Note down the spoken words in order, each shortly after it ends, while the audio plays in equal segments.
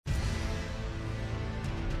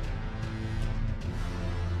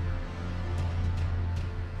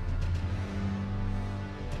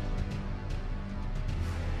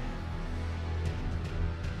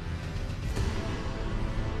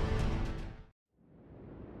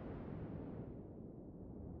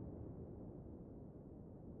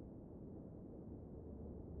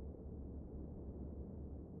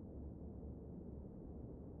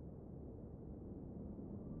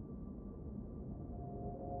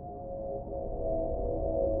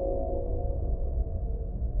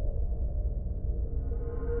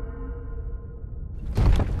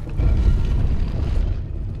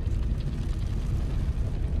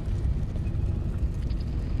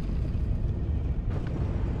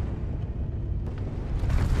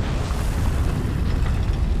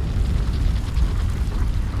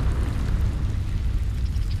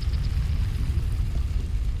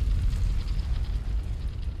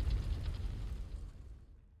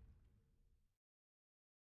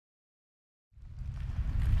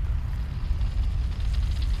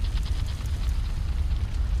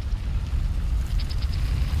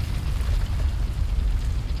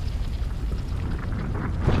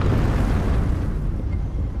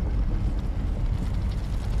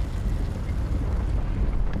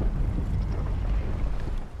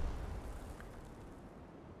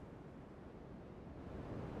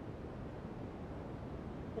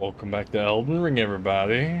Welcome back to Elden Ring,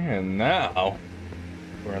 everybody. And now,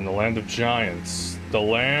 we're in the land of giants. The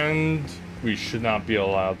land we should not be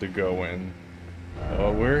allowed to go in.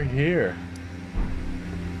 Oh, we're here.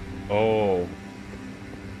 Oh.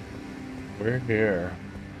 We're here.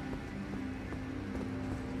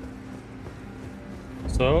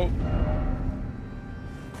 So,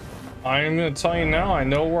 I am going to tell you now, I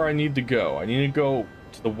know where I need to go. I need to go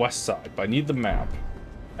to the west side, but I need the map.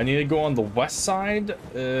 I need to go on the west side.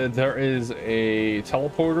 There is a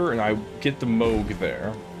teleporter, and I get the Moog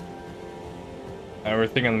there.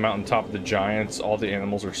 Everything on the mountaintop of the giants, all the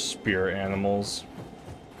animals are spirit animals.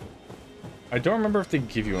 I don't remember if they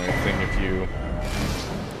give you anything if you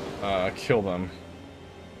kill them.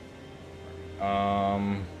 I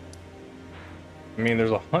mean, there's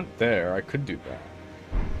a hunt there. I could do that.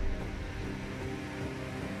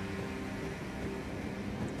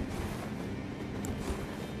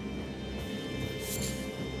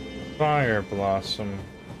 Fire Blossom.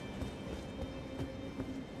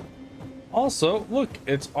 Also, look,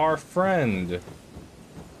 it's our friend.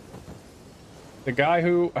 The guy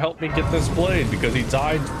who helped me get this blade because he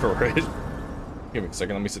died for it. Give me a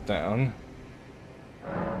second, let me sit down.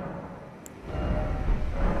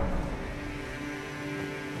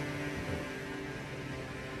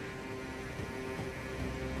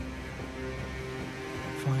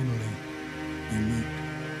 Finally, we meet.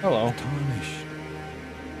 Hello. The tarnished.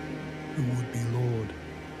 Who would be Lord?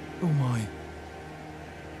 Oh my.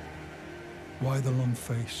 Why the long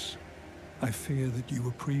face? I fear that you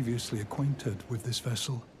were previously acquainted with this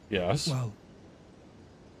vessel. Yes. Well,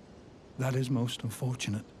 that is most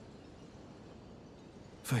unfortunate.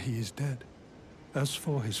 For he is dead. As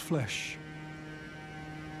for his flesh,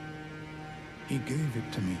 he gave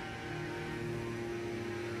it to me.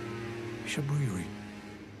 Shabriri,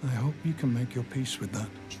 I hope you can make your peace with that.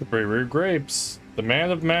 Shabriri Grapes. The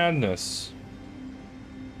man of madness.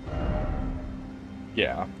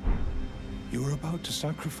 Yeah. You were about to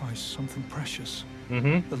sacrifice something precious.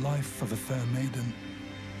 Mm-hmm. The life of a fair maiden.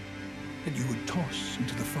 That you would toss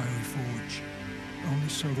into the fiery forge. Only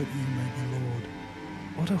so that you may be Lord.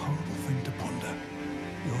 What a horrible thing to ponder.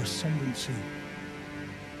 Your ascendancy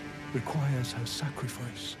requires her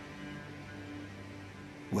sacrifice.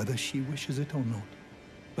 Whether she wishes it or not.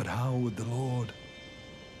 But how would the Lord,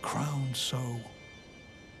 crowned so,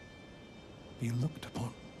 be looked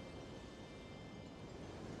upon?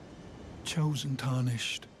 Chosen,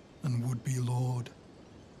 tarnished, and would-be Lord,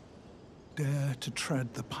 dare to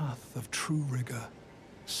tread the path of true rigor,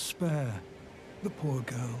 spare the poor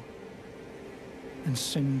girl, and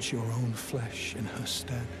singe your own flesh in her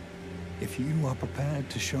stead. If you are prepared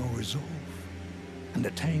to show resolve, and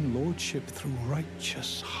attain lordship through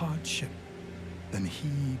righteous hardship, then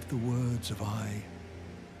heed the words of I,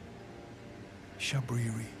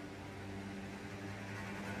 Shabriri.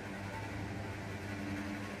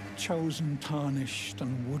 Chosen, tarnished,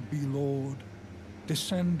 and would-be Lord,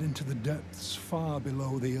 descend into the depths far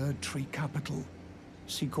below the Erdtree capital.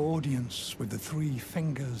 Seek audience with the three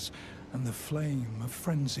fingers and the flame of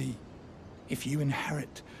frenzy. If you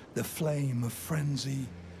inherit the flame of frenzy,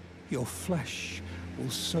 your flesh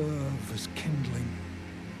will serve as kindling,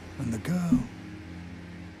 and the girl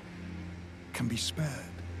can be spared,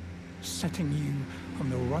 setting you on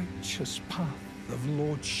the righteous path of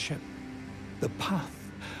lordship, the path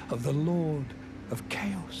of the Lord of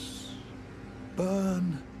Chaos.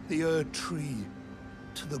 Burn the Erdtree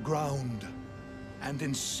to the ground and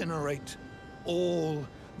incinerate all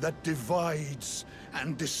that divides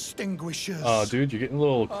and distinguishes. Dude, you're getting a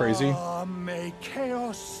little crazy. May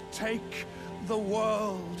chaos take the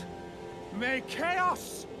world. May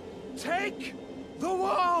chaos take the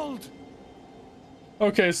world.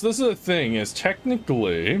 Okay, so this is the thing, is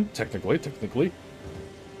technically,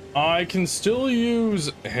 I can still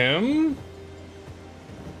use him,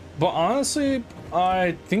 but honestly,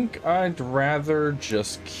 I think I'd rather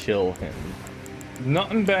just kill him.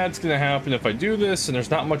 Nothing bad's gonna happen if I do this, and there's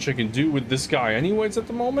not much I can do with this guy anyways at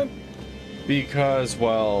the moment, because,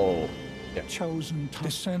 well, yeah. Chosen to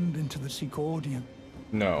descend into the Secordian.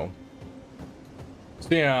 No. So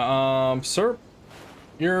yeah, sir,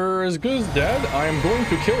 you're as good as dead. I am going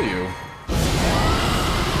to kill you.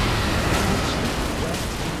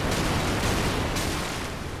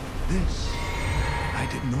 This I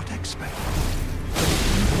did not expect.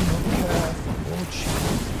 You do not care for lordship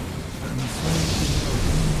and friendship.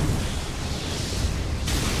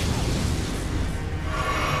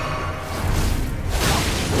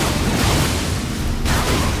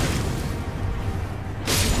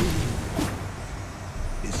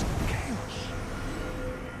 Is chaos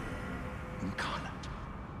incarnate.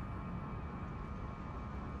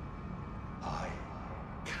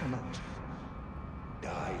 cannot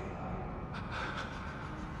die.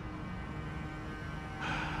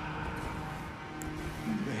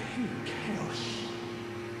 May chaos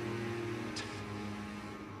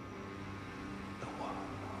the world.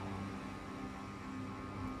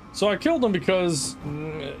 So I killed him because,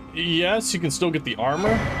 yes, you can still get the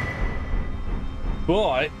armor,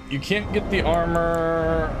 but you can't get the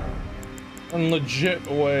armor in legit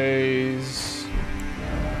ways.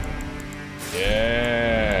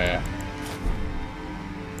 Yeah.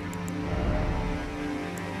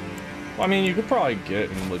 I mean, you could probably get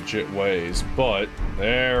it in legit ways, but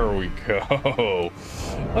there we go.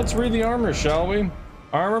 Let's read the armor, shall we?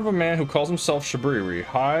 Armor of a man who calls himself Shabriri,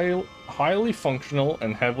 highly functional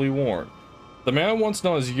and heavily worn. The man once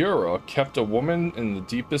known as Yura kept a woman in the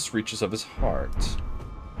deepest reaches of his heart.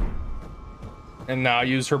 And now I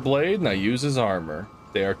use her blade, and I use his armor.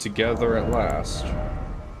 They are together at last.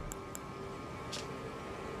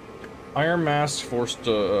 Iron mask forced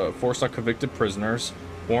on convicted prisoners,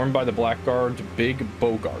 worn by the Blackguard Big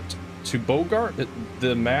Bogart. To Bogart,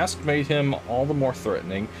 the mask made him all the more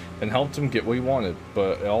threatening and helped him get what he wanted,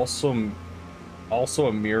 but also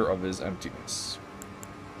a mirror of his emptiness.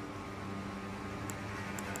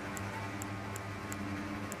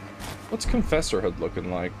 What's Confessor Hood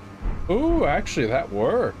looking like? Ooh, actually that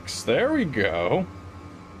works. There we go.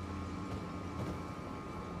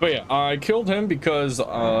 But yeah, I killed him because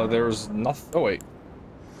there was nothing. Oh wait.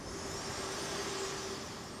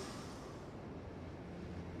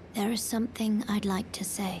 There is something I'd like to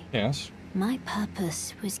say. Yes. My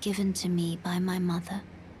purpose was given to me by my mother,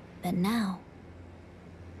 but now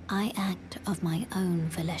I act of my own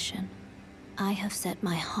volition. I have set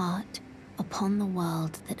my heart upon the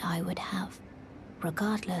world that I would have,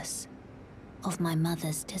 regardless of my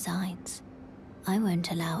mother's designs. I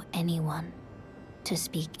won't allow anyone to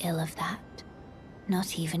speak ill of that,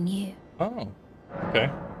 not even you. Oh,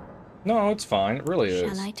 okay. No, it's fine. It really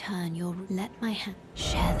is. Shall I turn your... Let my hand...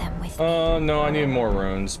 Share them with me. No, I need more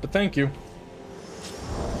runes, but thank you.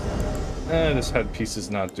 This headpiece is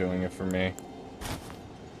not doing it for me.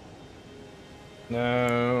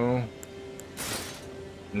 No.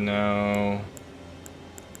 No.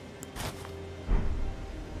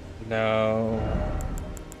 No.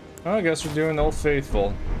 Well, I guess we're doing Old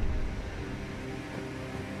Faithful.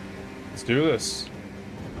 Let's do this.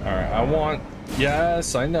 Alright, I want...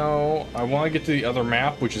 Yes, I know. I want to get to the other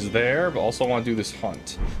map, which is there, but also I want to do this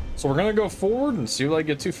hunt. So we're going to go forward and see what I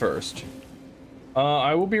get to first.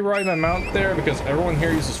 I will be riding my mount there because everyone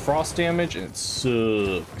here uses frost damage and it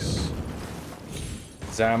sucks.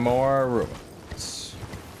 Zamora Ruins.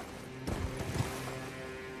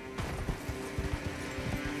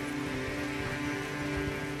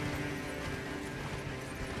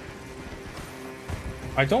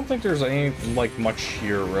 I don't think there's any, like, much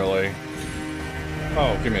here, really.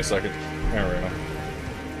 Oh, give me a second. There we go.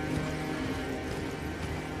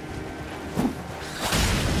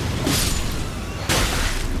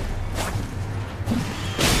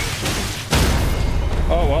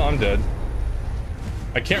 Oh, well, I'm dead.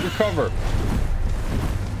 I can't recover.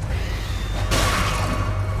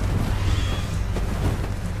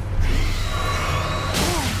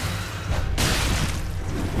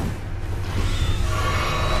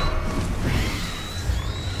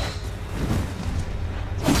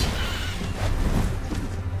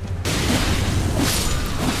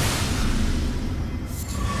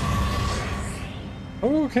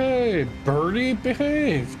 Okay, birdie,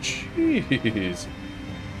 behave. Jeez.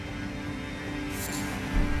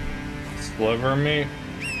 Sliver meat.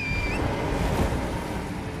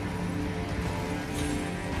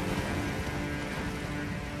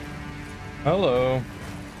 Hello.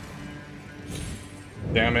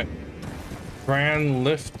 Damn it. Grand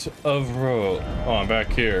lift of road. Oh, I'm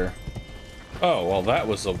back here. Oh, well, that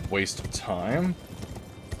was a waste of time.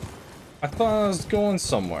 I thought I was going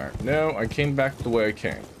somewhere. No, I came back the way I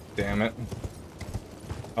came. Damn it.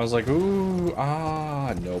 I was like, ooh,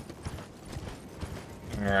 nope.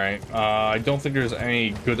 Alright, I don't think there's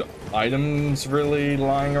any good items really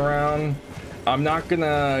lying around. I'm not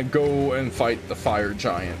gonna go and fight the fire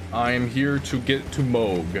giant. I am here to get to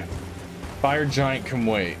Moog. Fire giant can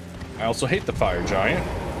wait. I also hate the fire giant.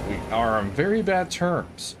 We are on very bad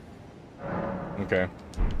terms. Okay.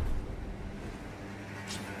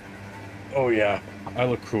 Oh yeah, I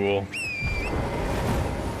look cool.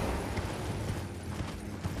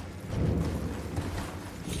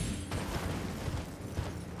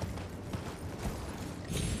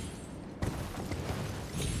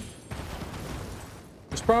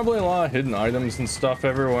 There's probably a lot of hidden items and stuff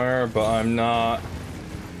everywhere, but I'm not,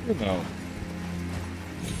 you know.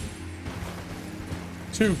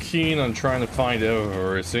 too keen on trying to find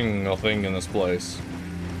every single thing in this place.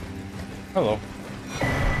 Hello.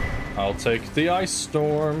 I'll take the ice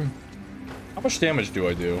storm. How much damage do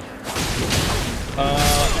I do?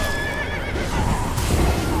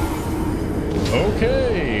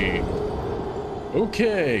 Okay.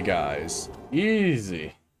 Okay, guys.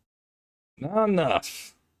 Easy. Not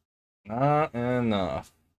enough. Not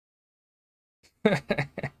enough.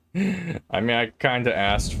 I mean, I kind of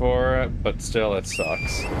asked for it, but still, it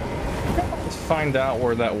sucks. Let's find out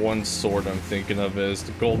where that one sword I'm thinking of is.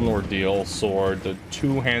 The Golden Ordeal sword. The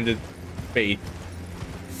two-handed faith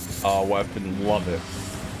weapon. Love it.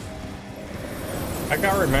 I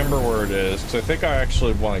gotta remember where it is, because I think I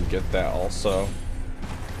actually want to get that also.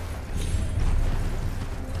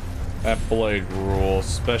 That blade rules,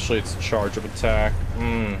 especially its charge of attack.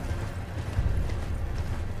 Oh,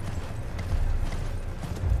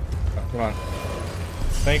 come on.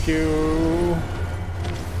 Thank you.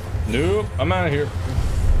 Nope, I'm out of here.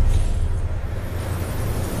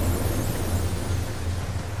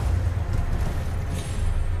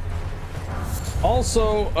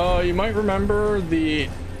 Also, you might remember the...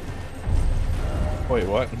 Wait,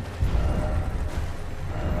 what?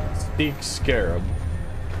 Speak Scarab.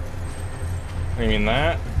 I mean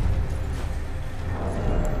that.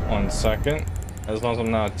 1 second. As long as I'm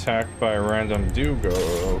not attacked by a random Dugo.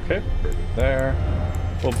 Okay, there.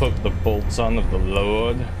 We'll put the bolts on of the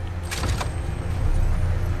Lord.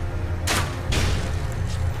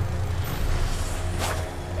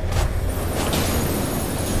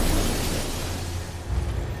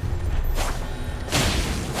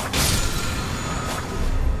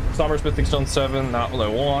 Somber Smithing Stone 7, not what I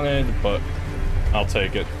wanted, but I'll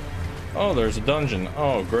take it. Oh, there's a dungeon.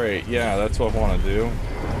 Oh, great. Yeah, that's what I want to do.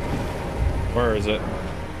 Where is it?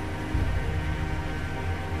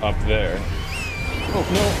 Up there. Oh,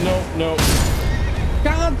 no.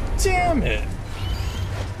 God damn it!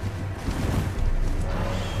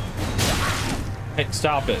 Hey,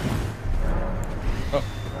 stop it. Oh.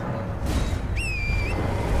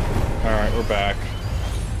 Alright, we're back.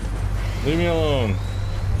 Leave me alone.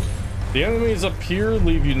 The enemies up here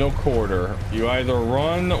leave you no quarter. You either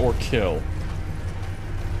run or kill.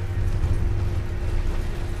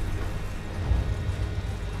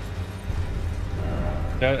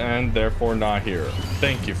 Dead end, therefore not here.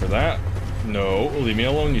 Thank you for that. No, leave me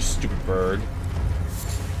alone, you stupid bird.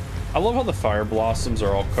 I love how the fire blossoms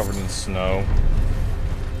are all covered in snow.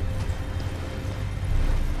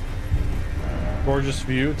 Gorgeous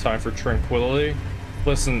view, time for tranquility.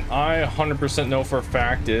 Listen, I 100% know for a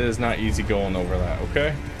fact it is not easy going over that,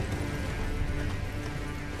 okay?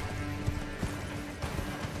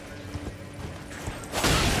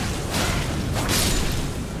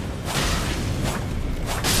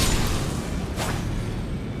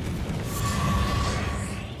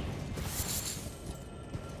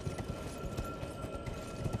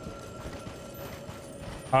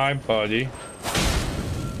 Hi, buddy.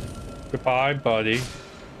 Goodbye, buddy.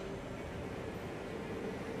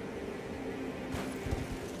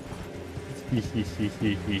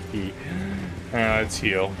 Let's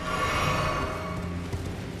heal.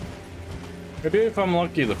 Maybe if I'm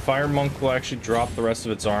lucky, the fire monk will actually drop the rest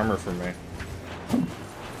of its armor for me.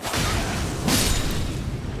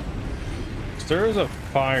 There is a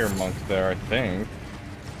fire monk there, I think.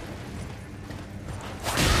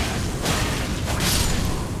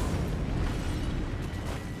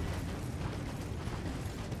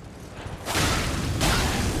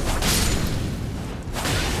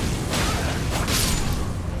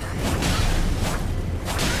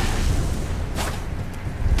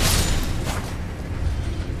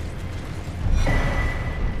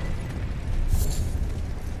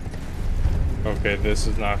 Okay, this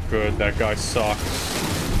is not good. That guy sucks.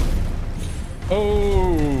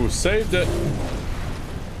 Oh, saved it.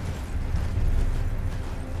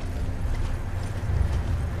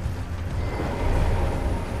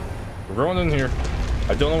 We're going in here.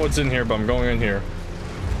 I don't know what's in here, but I'm going in here.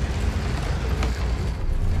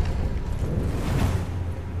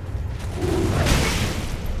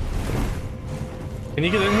 Can he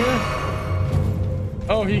get in here?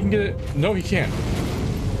 Oh, he can get it. No, he can't.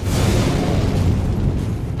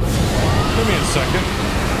 Give me a second.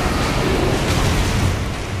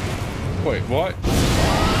 Wait, what?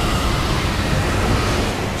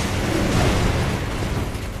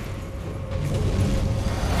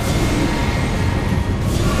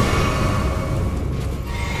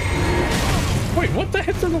 Wait, what the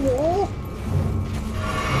hit through the wall?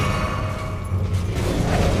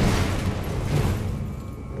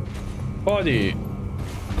 Buddy.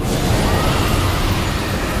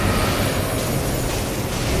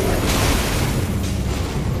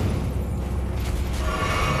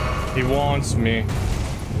 He wants me.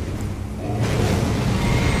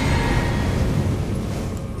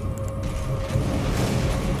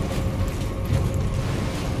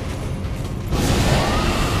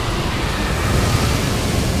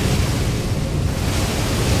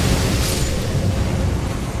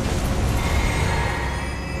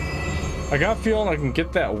 I got a feeling I can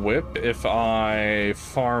get that whip if I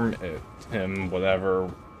farm him, whatever.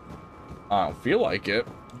 I don't feel like it,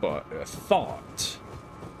 but a thought.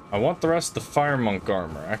 I want the rest of the fire monk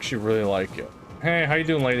armor. I actually really like it. Hey, how you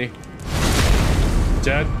doing, lady?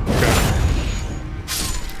 Dead? Okay.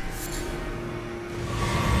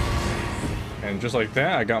 And just like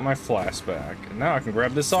that, I got my flask back. And now I can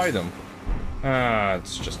grab this item. Ah,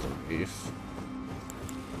 it's just a leaf.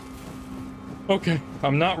 Okay,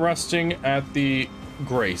 I'm not resting at the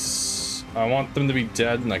Grace. I want them to be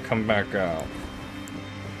dead and I come back out.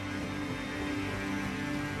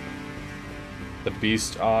 The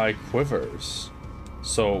beast eye quivers.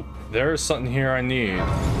 So there's something here I need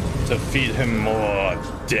to feed him more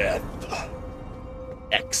death.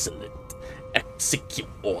 Excellent. Execute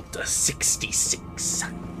Order 66.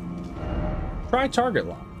 Try target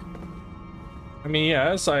lock. I mean,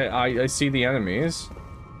 yes, I see the enemies.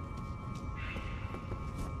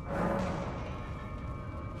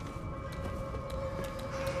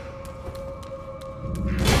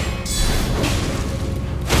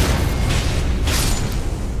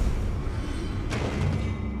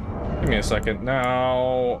 Give me a second.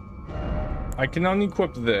 Now, I can only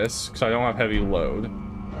equip this because I don't have heavy load.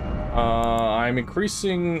 I'm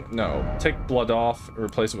increasing... No, take blood off,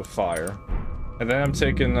 replace it with fire. And then I'm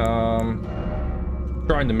taking,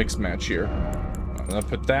 trying to mix match here. I'm gonna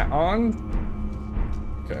put that on.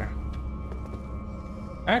 Okay.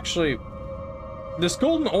 Actually, this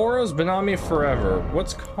golden aura has been on me forever.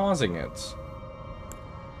 What's causing it?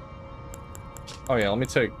 Oh yeah, let me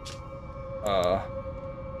take,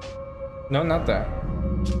 no, not that.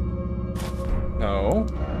 No.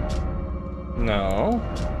 No.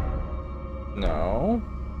 No.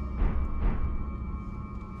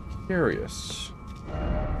 Curious.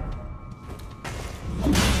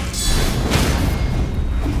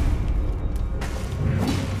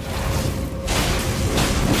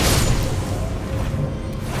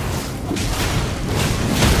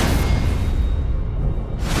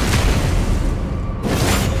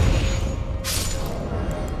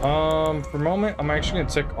 For a moment, I'm actually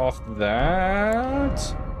gonna take off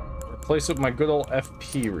that. Replace it with my good old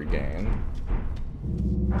FP regain.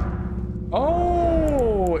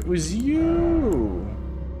 Oh, it was you.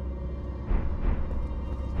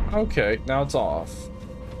 Okay, now it's off.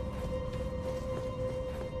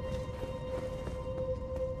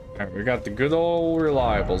 Alright, we got the good old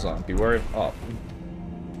reliables on. Beware of up.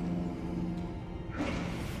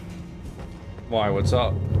 Why, what's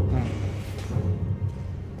up?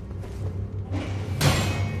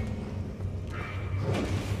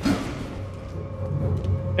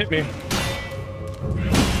 Hit me.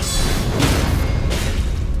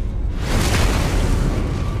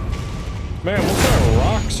 Man, what kind of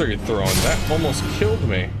rocks are you throwing? That almost killed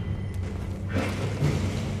me.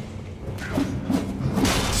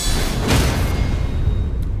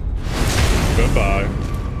 Goodbye.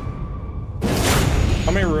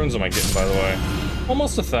 How many runes am I getting, by the way?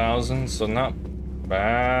 Almost 1,000, so not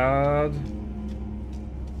bad.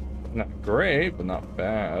 Not great, but not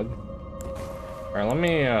bad. Alright, let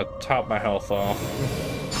me top my health off.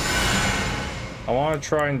 I want to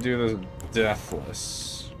try and do this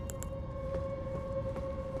deathless.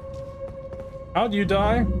 How'd you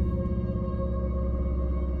die?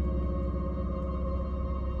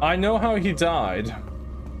 I know how he died.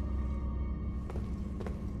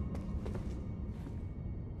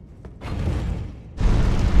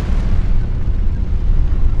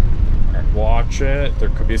 Alright, watch it. There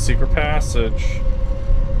could be a secret passage.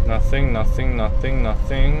 Nothing, nothing, nothing,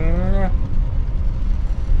 nothing.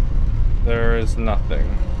 There is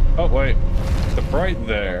nothing. Oh, wait. The bright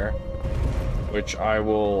there, which I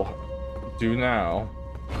will do now.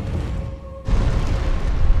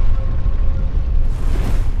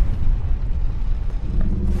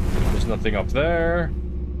 There's nothing up there.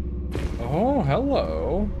 Oh,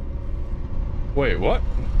 hello. Wait, what?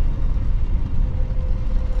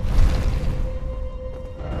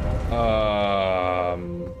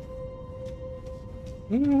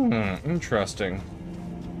 Interesting.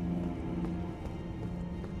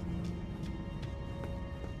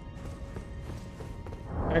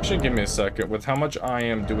 Actually, give me a second. With how much I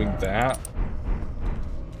am doing that.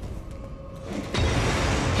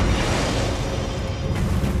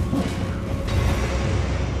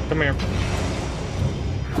 Come here.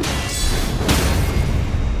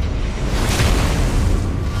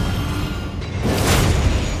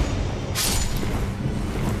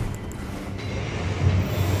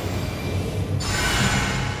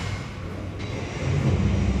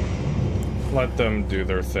 Let them do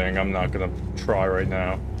their thing. I'm not gonna try right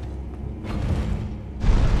now.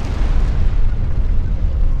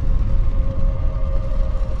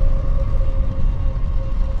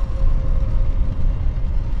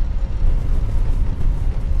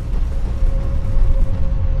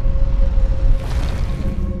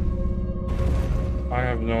 I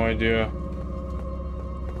have no idea.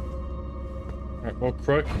 Alright, well,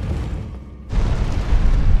 crook.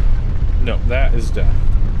 No, that is death.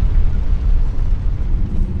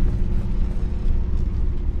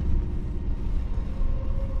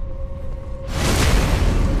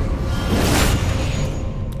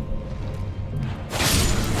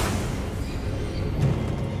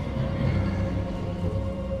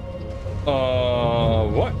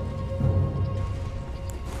 What?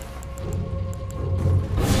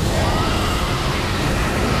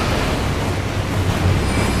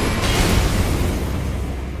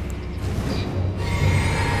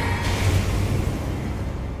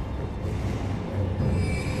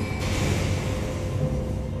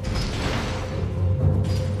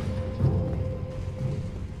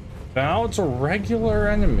 Now it's a regular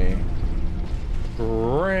enemy.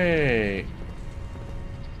 Great.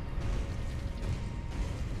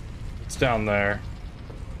 It's down there.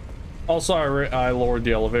 Also, I lowered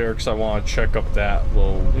the elevator because I want to check up that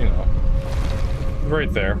little, you know,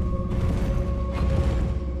 right there.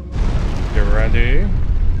 Get ready.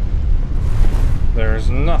 There's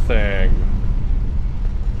nothing.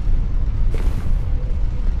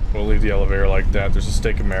 We'll leave the elevator like that. There's a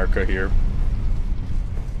Stake America here.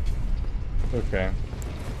 Okay.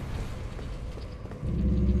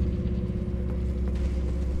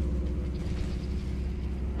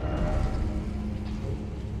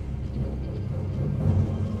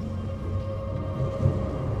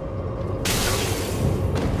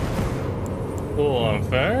 A little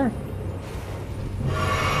unfair.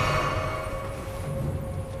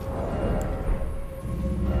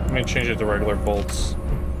 Let me change it to regular bolts.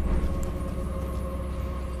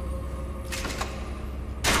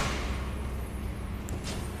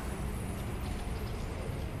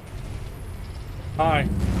 Hi.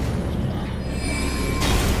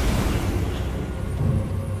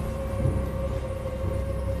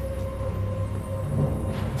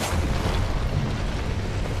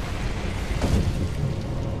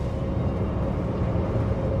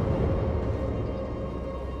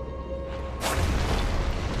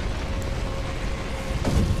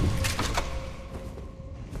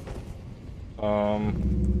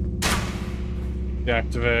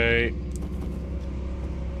 Deactivate.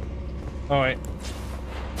 Oh wait.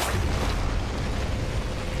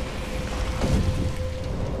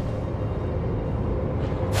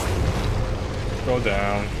 Go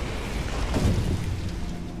down.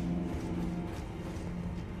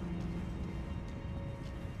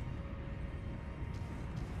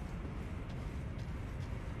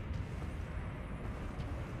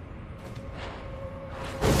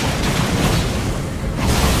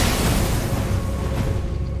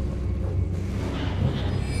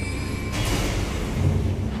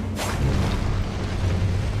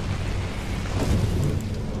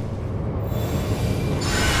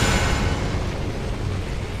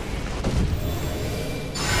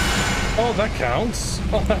 Oh, that counts.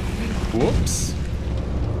 Whoops.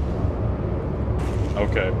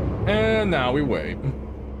 Okay. And now we wait.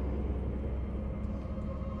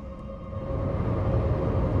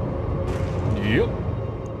 Yep.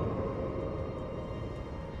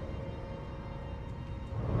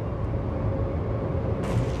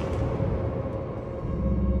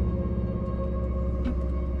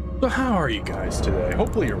 So how are you guys today?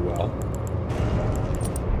 Hopefully you're well.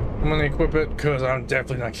 I'm gonna equip it because I'm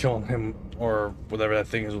definitely not killing him or whatever that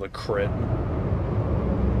thing is with a crit.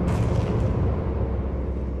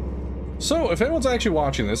 So, if anyone's actually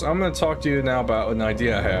watching this, I'm gonna talk to you now about an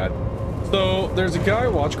idea I had. So, there's a guy I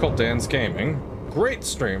watch called Dan's Gaming. Great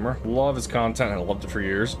streamer. Love his content. I loved it for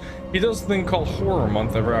years. He does a thing called Horror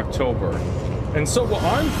Month every October. And so what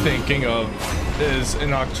I'm thinking of is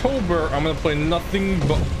in October, I'm gonna play nothing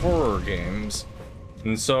but horror games.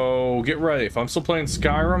 And so, get ready. If I'm still playing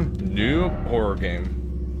Skyrim, new horror game.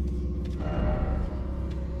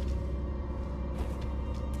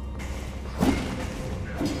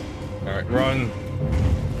 Alright, run.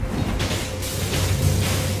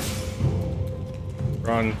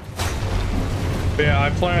 Run. But yeah, I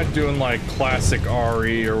plan on doing like classic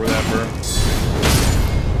RE or whatever.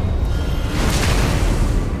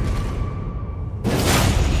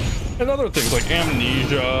 And other things like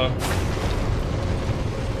Amnesia.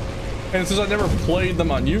 And since I never played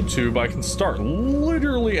them on YouTube, I can start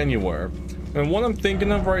literally anywhere. And what I'm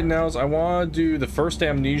thinking of right now is I want to do the first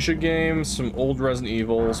Amnesia game, some old Resident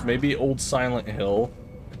Evils, maybe old Silent Hill.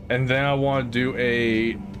 And then I want to do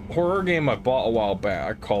a horror game I bought a while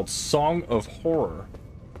back called Song of Horror.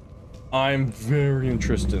 I'm very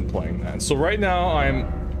interested in playing that. So right now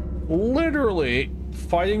I'm literally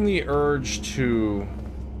fighting the urge to...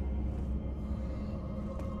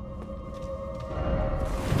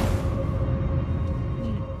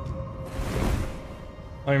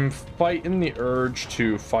 I'm fighting the urge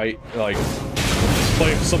to play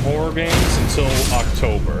some horror games until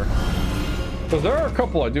October. Because there are a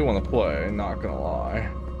couple I do want to play, not gonna lie.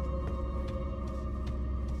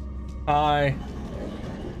 Hi.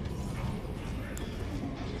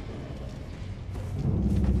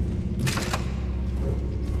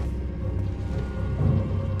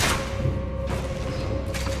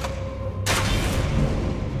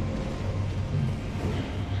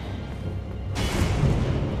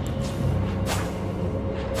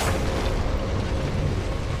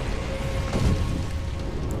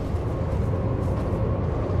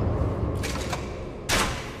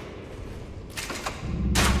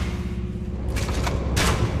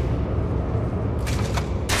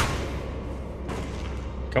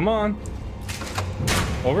 Come on.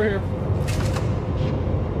 Over here.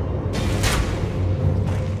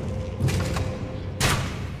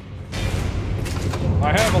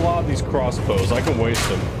 I have a lot of these crossbows. I can waste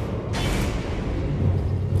them.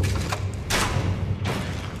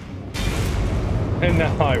 And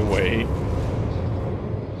now I wait.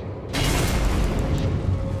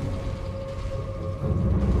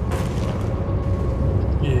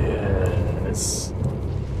 Yes.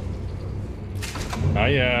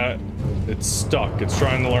 Not yet. It's stuck. It's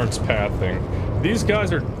trying to learn its pathing. These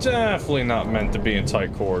guys are definitely not meant to be in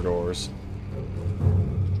tight corridors.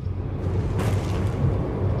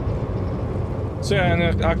 So yeah,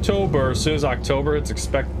 in October, as soon as October hits,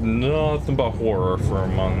 expect nothing but horror for a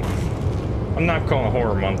month. I'm not calling it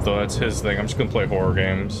horror month though, that's his thing. I'm just gonna play horror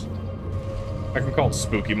games. I can call it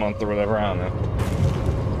spooky month or whatever, I don't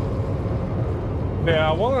know.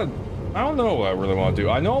 Yeah, I don't know what I really want to do.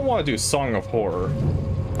 I know I want to do Song of Horror.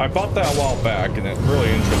 I bought that a while back and it really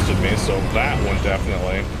interested me, so that one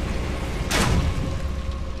definitely.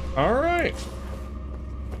 Alright.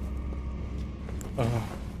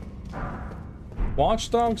 Watch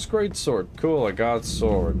Dogs Greatsword. Cool, I got a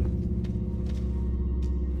sword.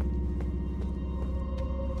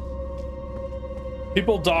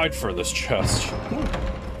 People died for this chest.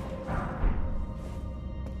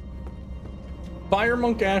 Fire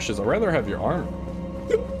Monk Ashes. I'd rather have your armor.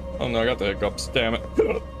 Oh no, I got the hiccups. Damn it.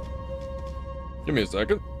 Give me a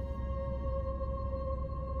second.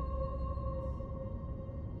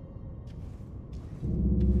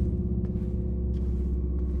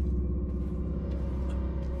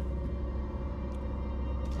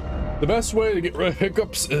 The best way to get rid of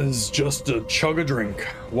hiccups is just to chug a drink.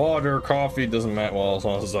 Water, coffee, doesn't matter. Well, as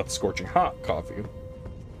long as it's not scorching hot coffee.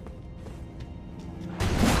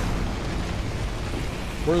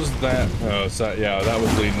 Where's that? Oh, it's that. Yeah, that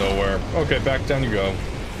was leading nowhere. Okay, back down you go.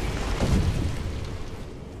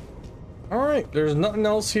 Alright, there's nothing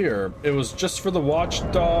else here. It was just for the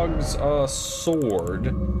Watchdog's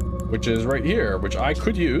sword, which is right here, which I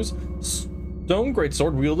could use. Stone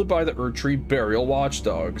greatsword wielded by the Erdtree burial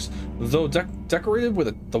watchdogs. Though decorated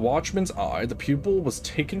with the Watchman's eye, the pupil was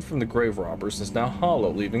taken from the grave robbers and is now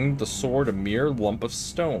hollow, leaving the sword a mere lump of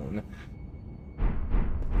stone.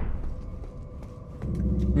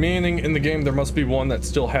 Meaning in the game there must be one that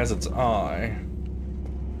still has its eye.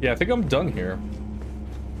 Yeah, I think I'm done here.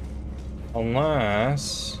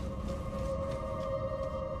 Unless...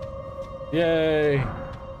 Yay!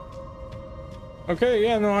 Okay,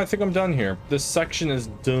 yeah, no, I think I'm done here. This section is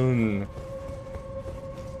done.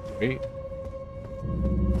 Wait.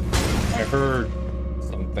 I heard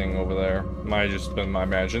something over there. Might have just been my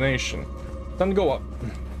imagination. Time to go up.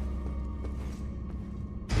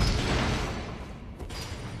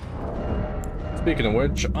 Speaking of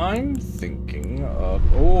which, I'm thinking of...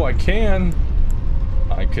 Oh, I can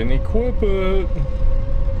equip it.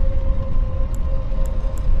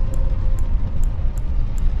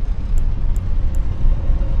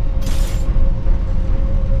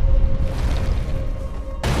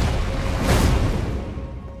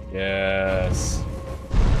 Yes.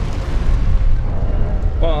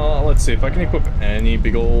 Well, let's see if I can equip any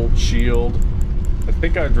big old shield. I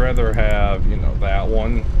think I'd rather have, you know, that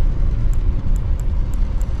one.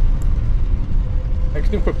 I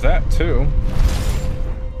can equip that too.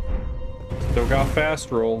 Still got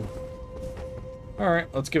fast roll.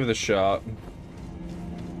 Alright, let's give it a shot.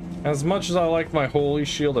 As much as I like my holy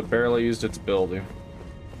shield, it barely used its ability.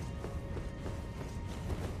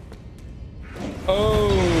 Oh,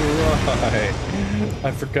 right.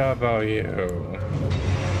 I forgot about you.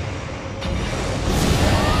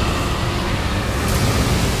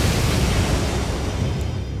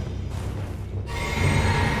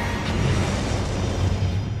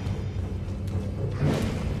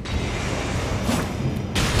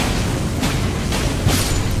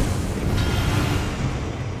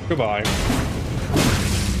 Goodbye.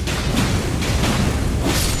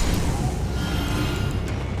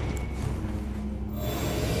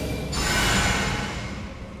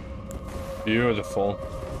 Beautiful.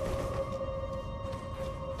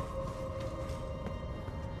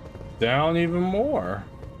 Down even more.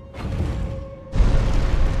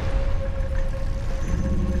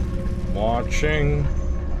 Watching.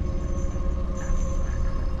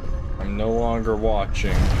 I'm no longer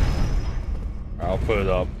watching. I'll put it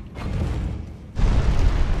up.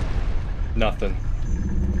 Nothing.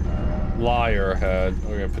 Liar ahead.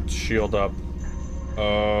 We're gonna put the shield up.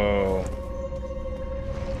 Oh.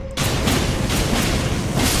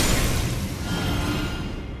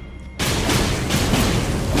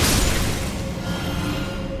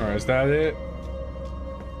 Alright, is that it?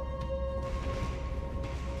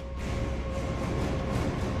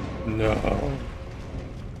 No.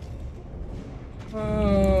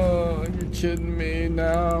 Oh, you're kidding me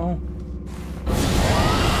now.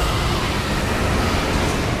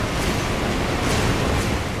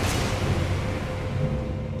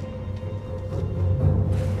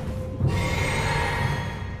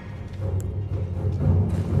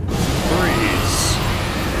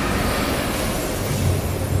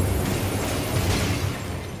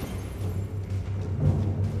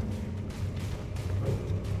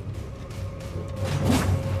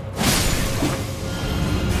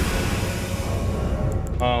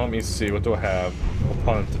 Let me see, what do I have?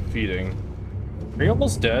 Opponent defeating. Are you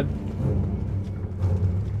almost dead?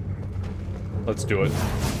 Let's do it.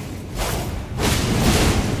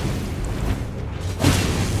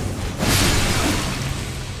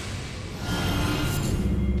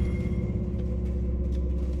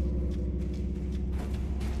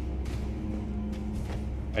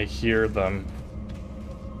 I hear them.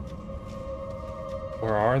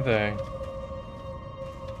 Where are they?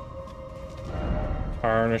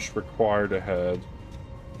 Tarnish required ahead.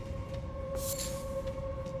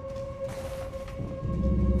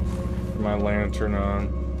 My lantern on.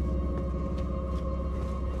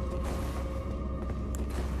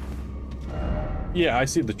 Yeah, I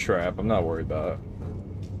see the trap. I'm not worried about it.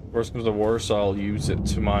 Worst comes to worst, I'll use it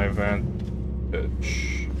to my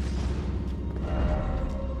advantage.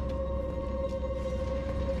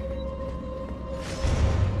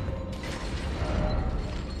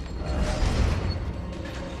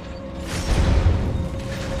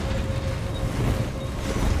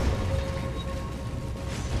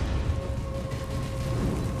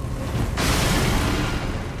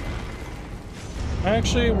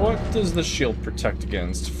 Actually, what does the shield protect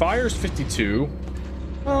against? Fire's 52.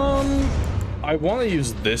 I want to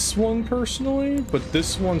use this one personally, but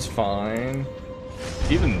this one's fine.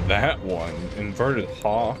 Even that one, Inverted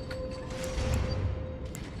Hawk.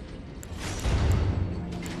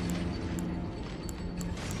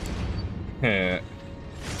 Heh.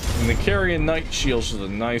 And the Carrion Knight shield is a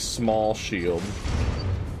nice small shield.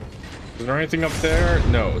 Is there anything up there?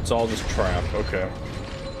 No, it's all just trap. Okay.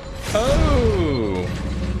 Oh!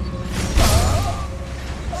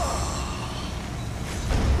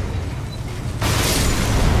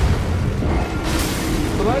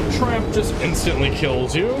 So that trap just instantly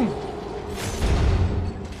kills you.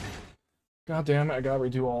 God damn it, I gotta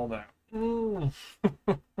redo all that.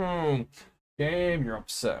 Game, you're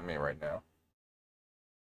upsetting me right now.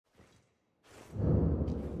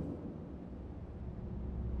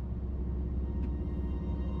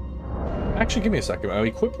 Actually, give me a second. My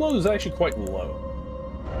equip load is actually quite low.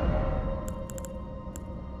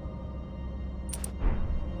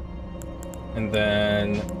 And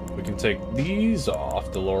then we can take these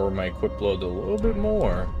off to lower my equip load a little bit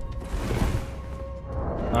more.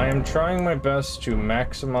 I am trying my best to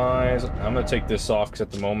maximize. I'm going to take this off because at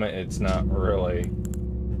the moment it's not really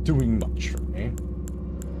doing much for me.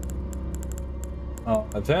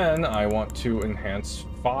 Then I want to enhance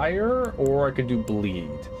fire, or I could do bleed.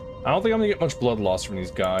 I don't think I'm gonna get much blood loss from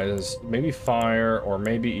these guys. Maybe fire, or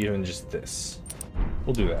maybe even just this.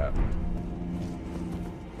 We'll do that.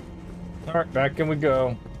 Alright, back in we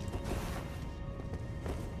go.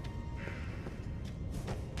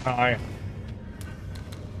 Hi.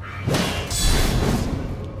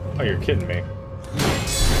 Oh, you're kidding me.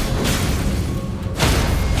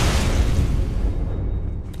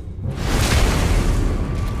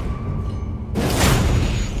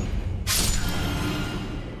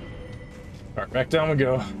 Alright, back down we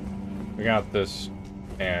go. We got this.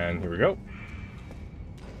 And here we go.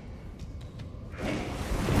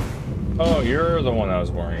 Oh, you're the one I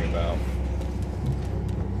was worrying about.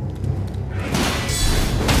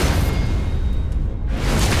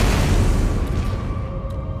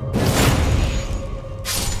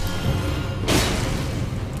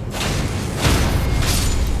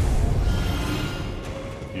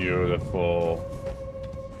 Beautiful.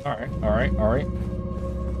 Alright, alright, alright.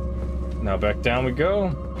 Now back down we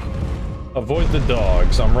go. Avoid the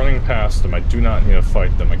dogs. I'm running past them. I do not need to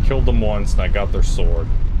fight them. I killed them once and I got their sword.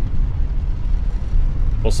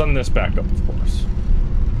 We'll send this back up, of course.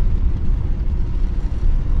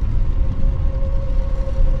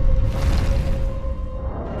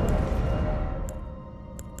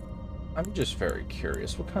 I'm just very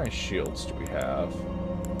curious. What kind of shields do we have?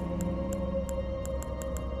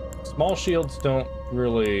 Small shields don't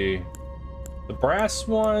really... The brass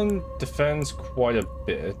one defends quite a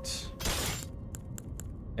bit.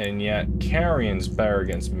 And yet, Carrion's better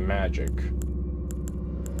against magic.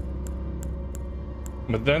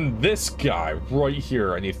 But then this guy right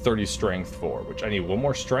here, I need 30 strength for, which I need 1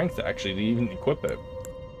 more strength actually to even equip it.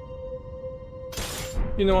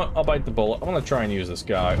 You know what? I'll bite the bullet. I want to try and use this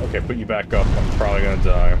guy. Okay, put you back up. I'm probably gonna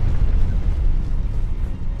die.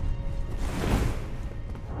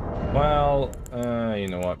 Well, you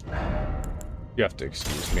know what? You have to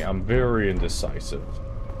excuse me. I'm very indecisive.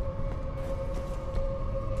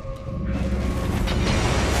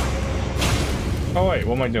 Oh wait,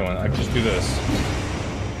 what am I doing? I just do this.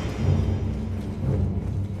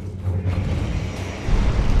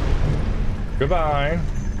 Goodbye.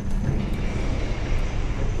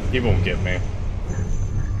 He won't get me.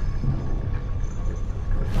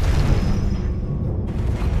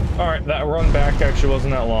 Alright, that run back actually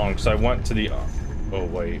wasn't that long, because I went to the... Oh,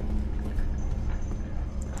 wait.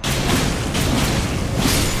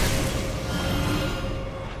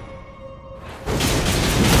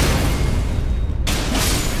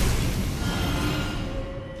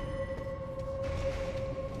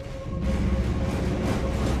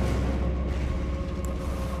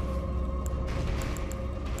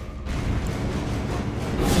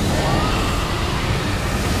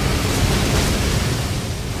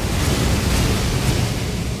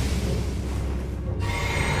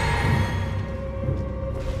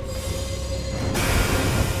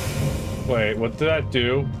 Wait, what did that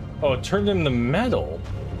do? Oh, it turned him to metal.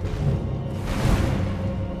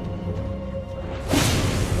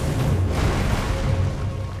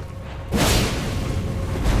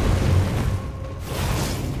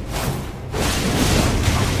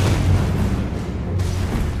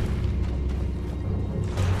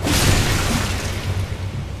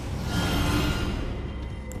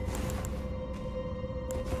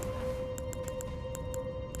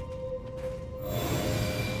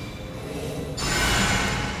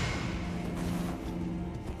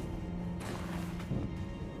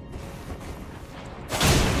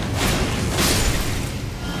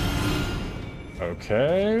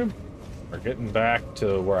 Okay, we're getting back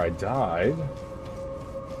to where I died.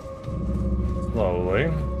 Slowly.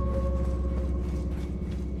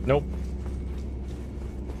 Nope.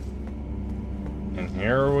 And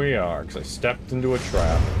here we are, because I stepped into a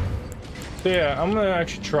trap. So yeah, I'm gonna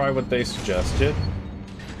actually try what they suggested.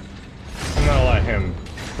 I'm gonna let him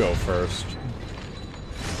go first.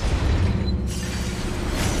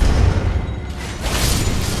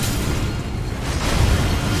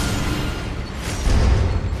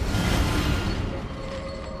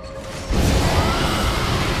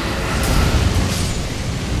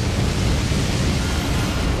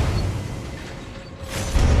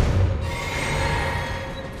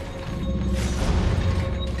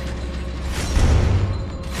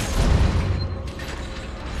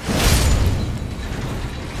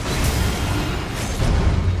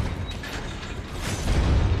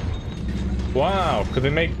 Wow, could they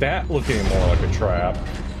make that look any more like a trap?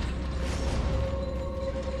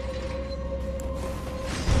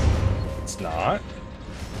 It's not.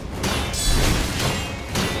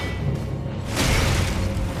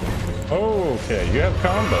 Okay, you have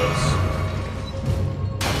combos.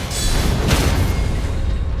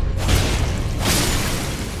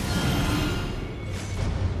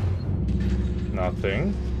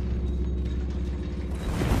 Nothing.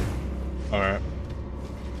 Alright.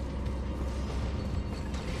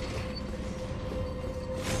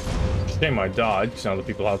 Shame I died, because now the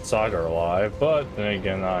people outside are alive, but then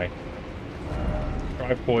again, I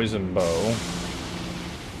try poison bow.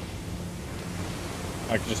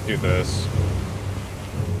 I could just do this.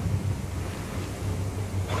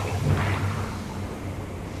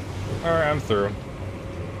 Alright, I'm through.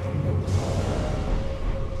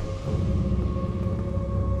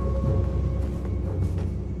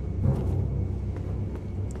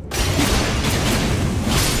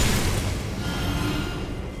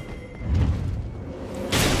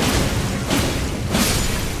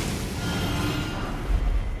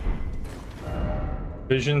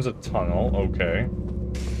 Vision's a tunnel, okay.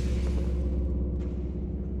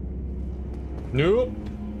 Nope.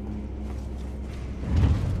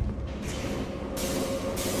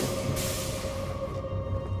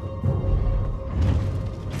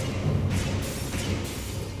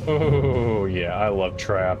 Oh, yeah, I love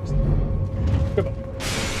traps. Goodbye.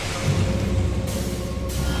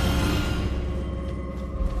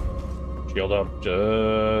 Shield up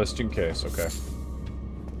just in case, okay.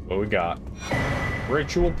 What we got?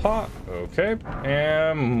 Ritual pot, okay.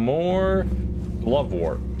 And more glove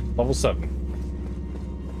wart, level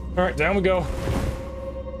 7. All right, down we go.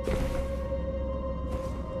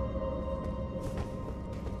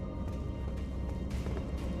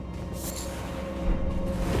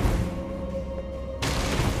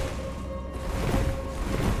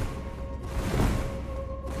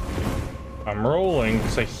 I'm rolling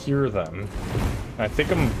because I hear them. I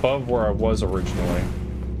think I'm above where I was originally.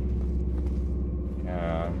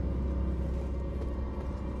 Yeah.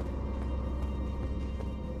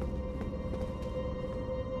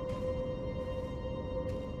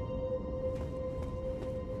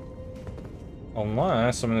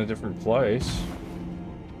 Unless I'm in a different place.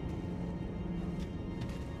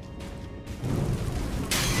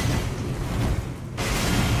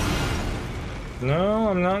 No,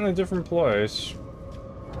 I'm not in a different place.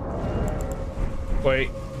 Wait.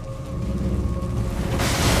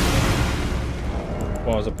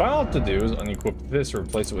 What I was about to do is unequip this or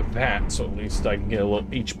replace it with that, so at least I can get a little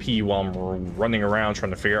HP while I'm running around trying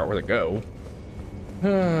to figure out where to go.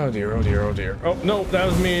 Oh dear, oh dear, oh dear. Oh, no, that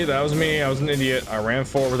was me, that was me. I was an idiot. I ran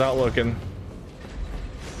forward without looking.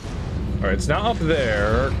 Alright, it's not up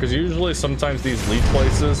there, because usually sometimes these lead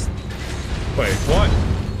places... Wait, what?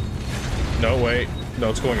 No, wait. No,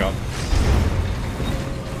 it's going up.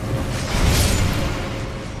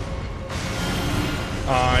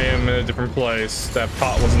 I am in a different place. That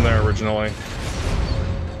pot wasn't there originally.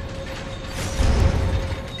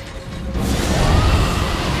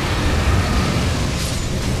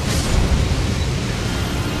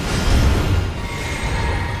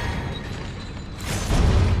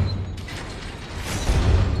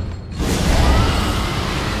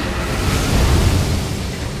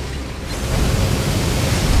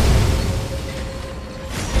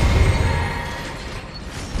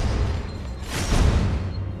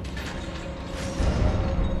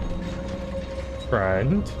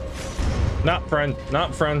 Friend. Not friend.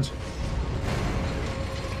 Not friend.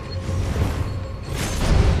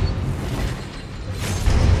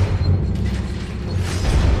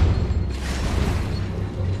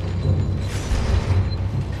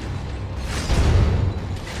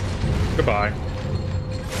 Goodbye.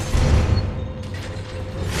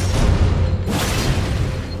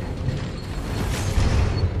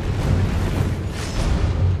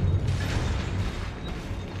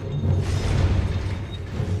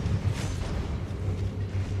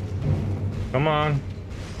 Come on.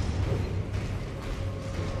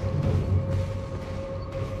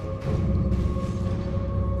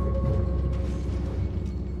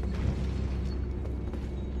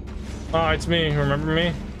 Oh, it's me. Remember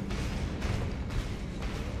me?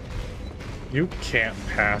 You can't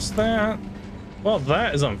pass that? Well,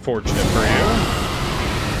 that is unfortunate for you.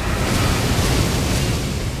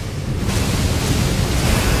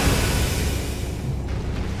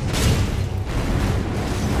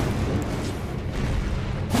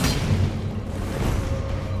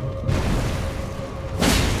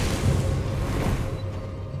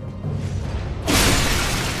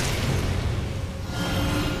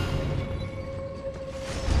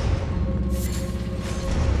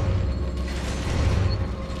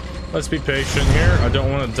 Let's be patient here. I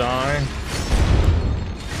don't want to die.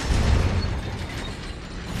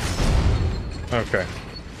 Okay.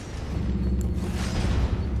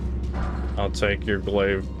 I'll take your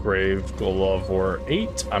grave glove or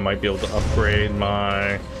 8. I might be able to upgrade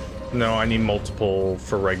my... No, I need multiple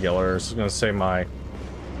for regulars. I was gonna say my...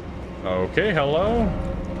 Okay, hello?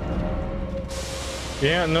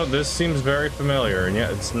 Yeah, no, this seems very familiar, and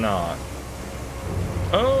yet it's not.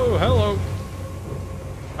 Oh, hello.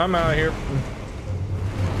 I'm out of here.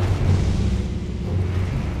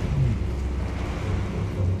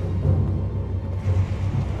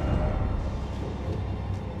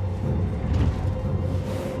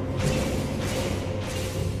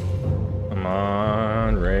 Come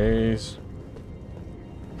on, raise.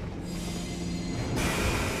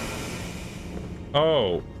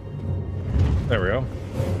 Oh. There we go.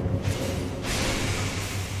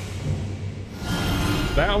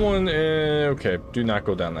 That one, okay, do not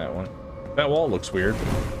go down that one. That wall looks weird.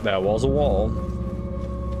 That wall's a wall.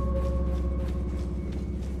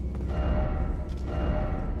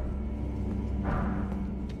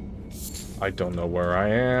 I don't know where I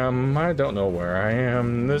am. I don't know where I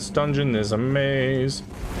am. This dungeon is a maze.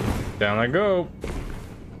 Down I go.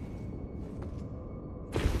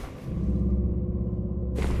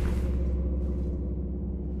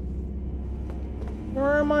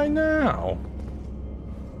 Where am I now?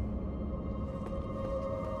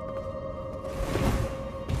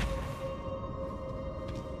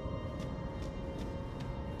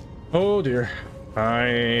 Oh dear.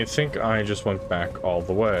 I think I just went back all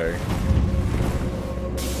the way.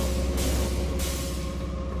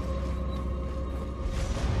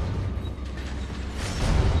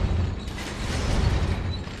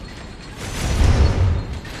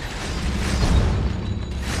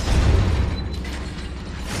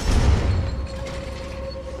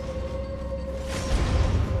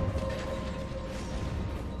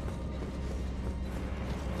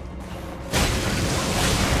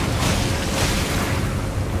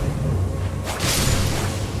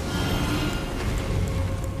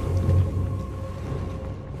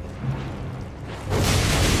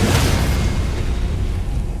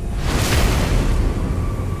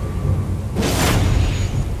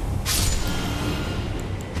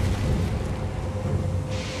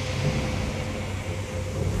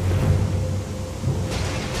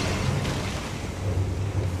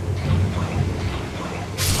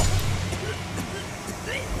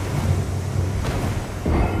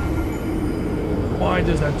 Why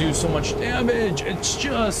does that do so much damage? It's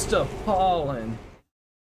just a pollen.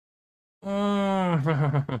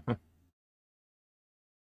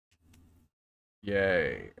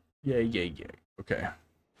 Yay. Yay, yay, yay. Okay.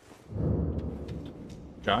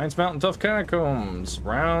 Giants Mountain Tough Catacombs.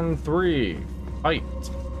 Round 3. Fight.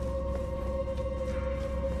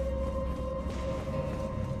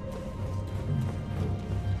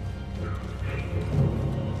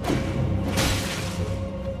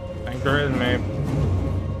 Thanks for hitting me.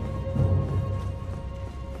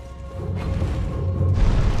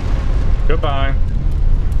 Goodbye.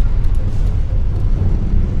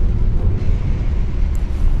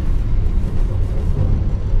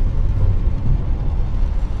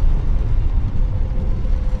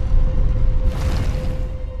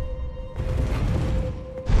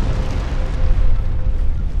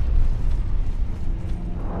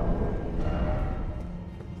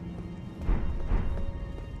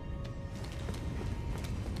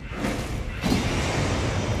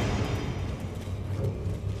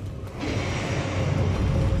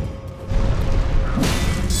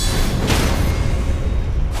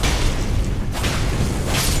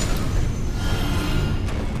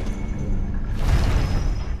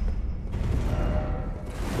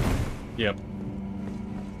 Yep.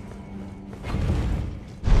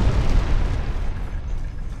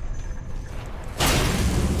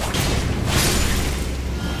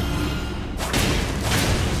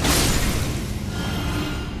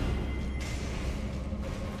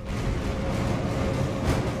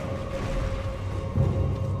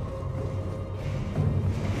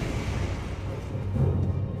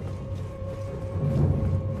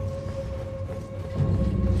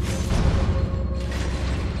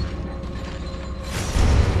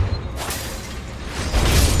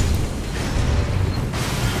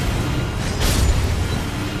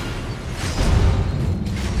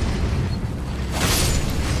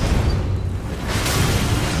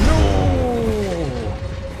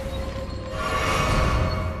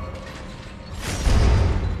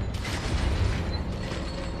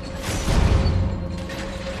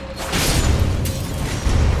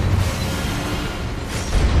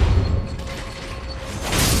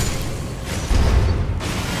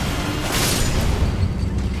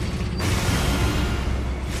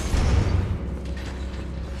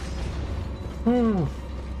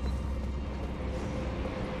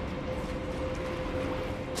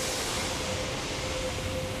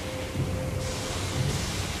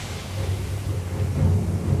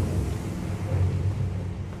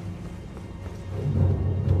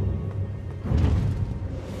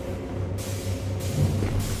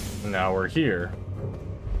 Now we're here.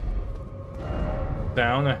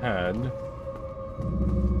 Down ahead.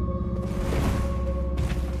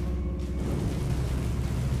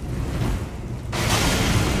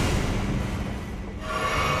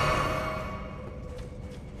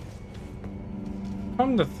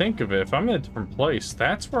 Come to think of it, if I'm in a different place,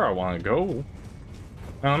 that's where I want to go.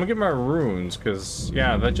 Now, let me get my runes, because,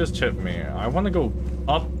 yeah, that just hit me. I want to go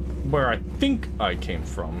up where I think I came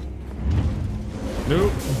from.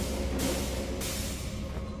 Nope.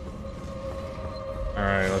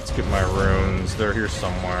 Alright, let's get my runes. They're here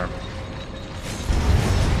somewhere.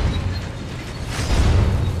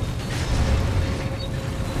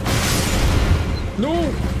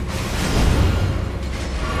 No!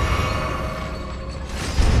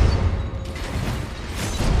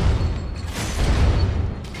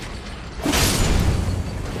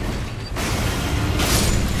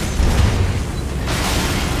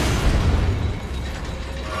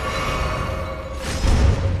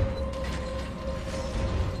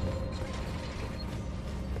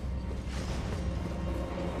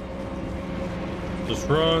 Just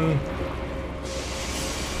run.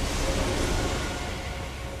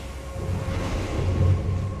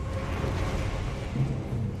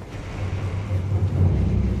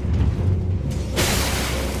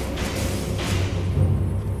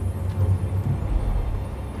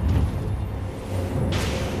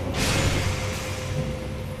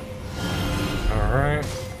 Alright.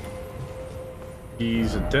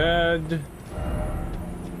 He's dead.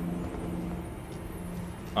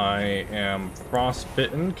 I am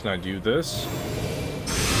frostbitten. Can I do this?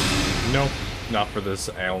 Nope, not for this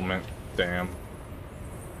ailment. Damn.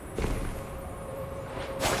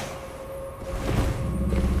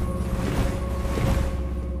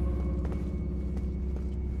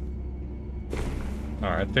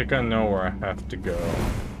 Alright, I think I know where I have to go.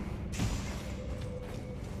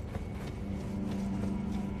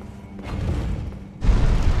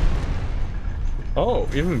 Oh,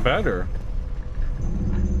 even better.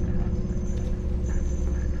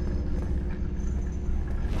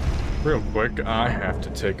 Real quick, I have to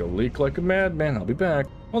take a leak like a madman. I'll be back.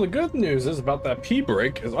 Well, the good news is about that pee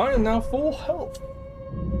break is I am now full health.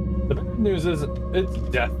 The bad news is it's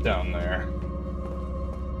death down there.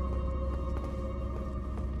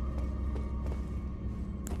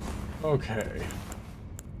 Okay.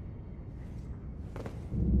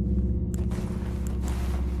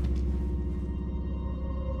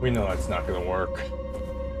 We know that's not gonna work.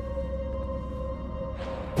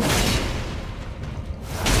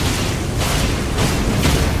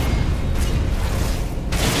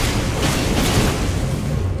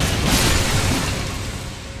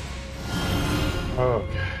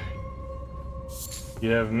 Okay. You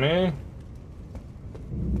have me?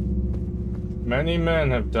 Many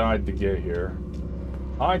men have died to get here.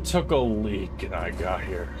 I took a leak and I got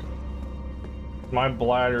here. My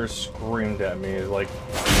bladder screamed at me like,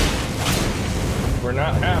 we're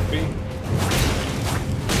not happy.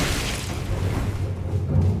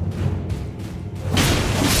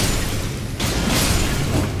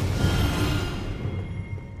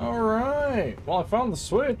 All right. Well, I found the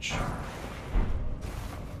switch.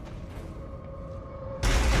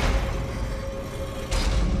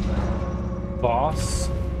 Boss.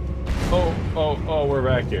 Oh, we're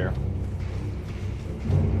back here.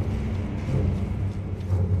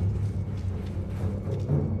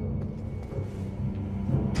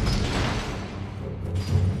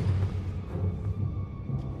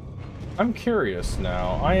 I'm curious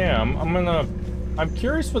now. I'm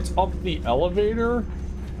curious what's up the elevator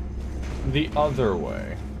the other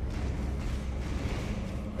way.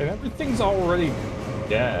 And everything's already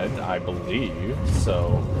dead, I believe,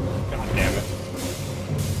 so... God damn it.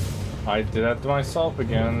 I did that to myself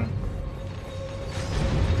again.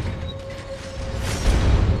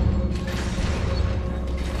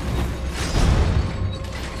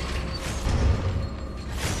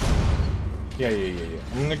 Yeah.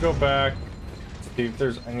 I'm gonna go back, see if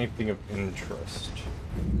there's anything of interest.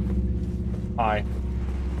 Hi.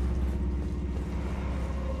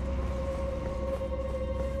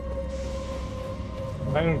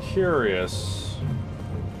 I'm curious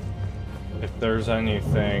if there's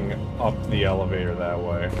anything up the elevator that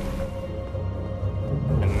way.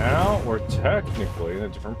 And now we're technically in a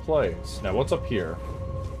different place. Now what's up here?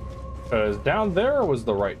 Because down there was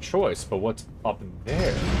the right choice, but what's up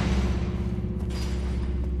there?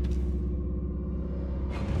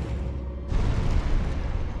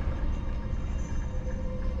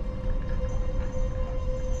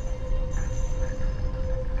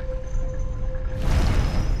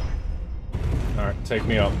 Alright, take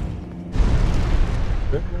me up.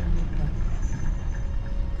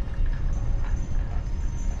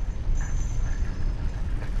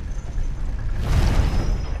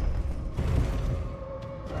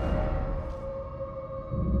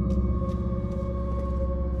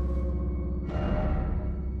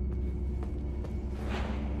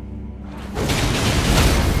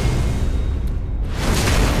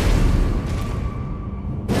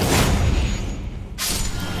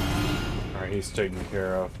 He's taken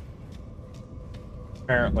care of.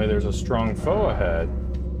 Apparently there's a strong foe ahead.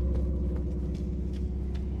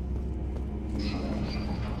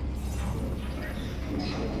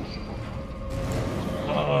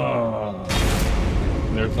 Oh.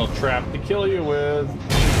 There's no trap to kill you with.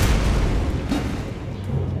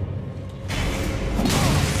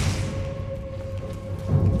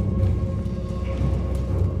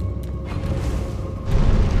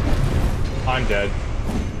 I'm dead.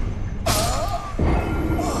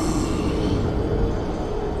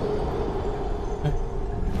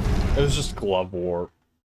 It was just glove war.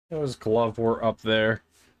 It was glove war up there.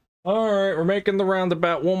 Alright, we're making the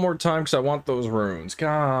roundabout one more time because I want those runes.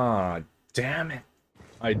 God damn it.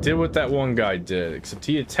 I did what that one guy did, except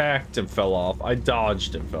he attacked and fell off. I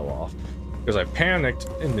dodged and fell off. Because I panicked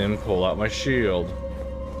and then pulled out my shield.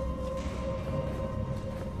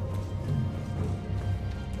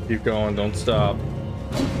 Keep going, don't stop.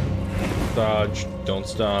 Dodge, don't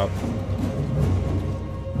stop.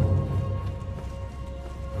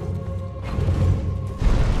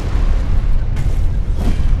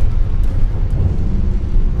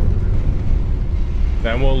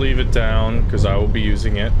 Then we'll leave it down, because I will be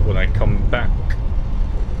using it when I come back.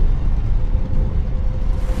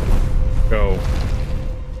 Go.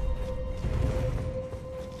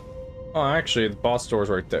 Oh, actually, the boss door's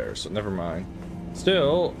right there, so never mind.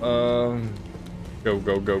 Still, go, go,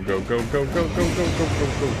 go, go, go, go, go, go, go, go, go,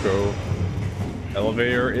 go, go.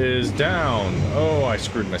 Elevator is down. Oh, I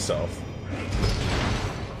screwed myself.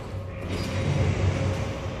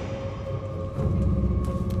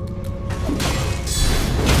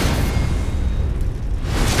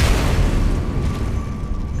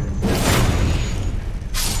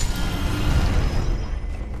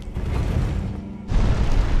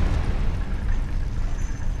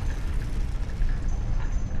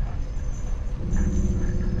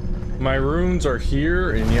 My runes are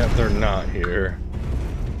here, and yet they're not here.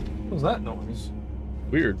 What was that noise?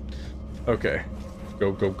 Weird. Okay.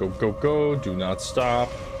 Go, go, go, go, go. Do not stop.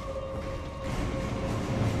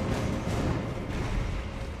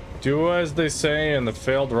 Do as they say in the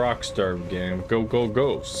failed Rockstar game. Go, go,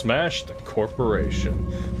 go. Smash the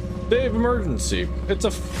corporation. Save emergency. It's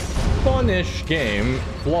a fun-ish game.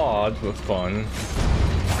 Flawed, but fun.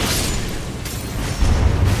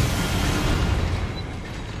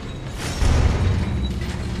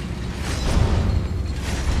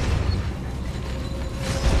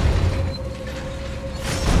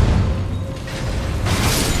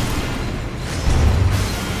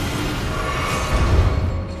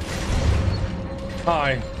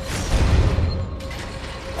 Hi.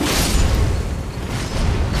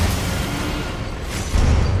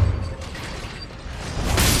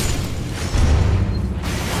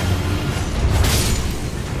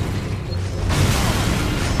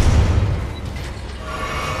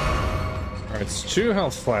 Alright, it's 2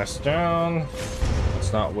 health flasks down.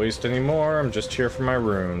 Let's not waste any more. I'm just here for my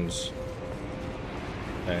runes.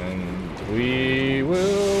 And we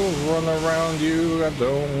will run around you. I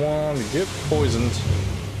don't want to get poisoned.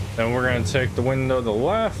 Then we're going to take the window to the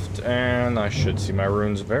left, and I should see my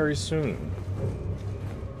runes very soon.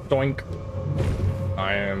 Doink.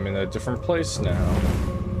 I am in a different place now.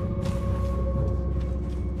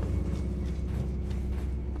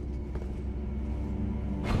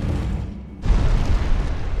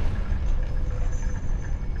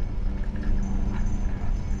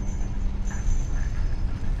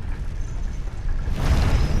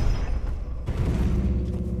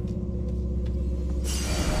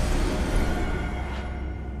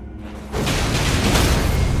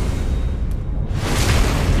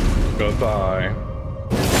 Goodbye,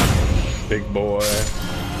 big boy.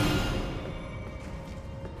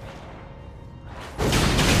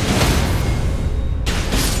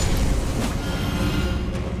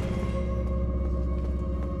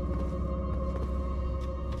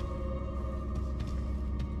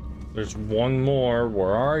 There's one more.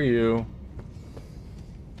 Where are you?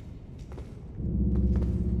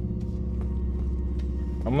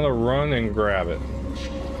 I'm gonna run and grab it.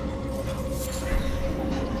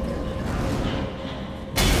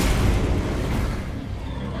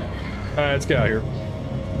 Alright, let's get out of here.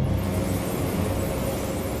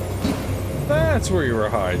 That's where you were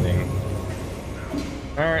hiding.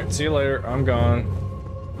 Alright, see you later. I'm gone.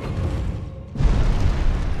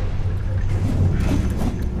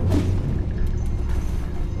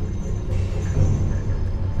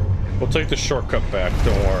 We'll take the shortcut back,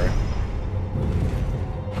 don't worry.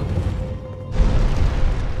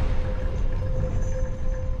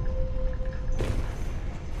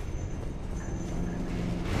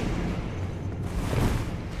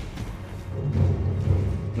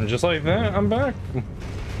 And just like that, I'm back.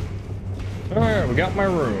 Alright, we got my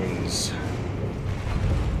runes.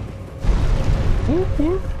 Whoop,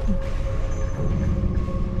 whoop.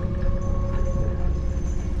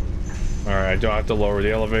 Alright, I don't have to lower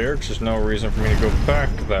the elevator because there's no reason for me to go back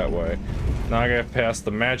that way. Now I gotta pass the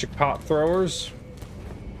magic pot throwers.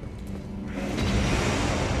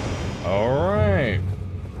 Alright.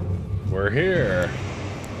 We're here.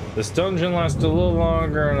 This dungeon lasted a little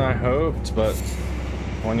longer than I hoped, but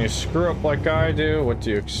when you screw up like I do, what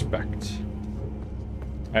do you expect?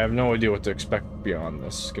 I have no idea what to expect beyond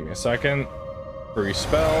this. Give me a second. Free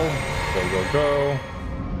spell. Go, go, go.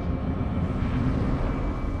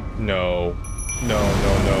 No. No,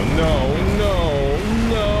 no, no, no, no,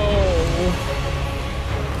 no.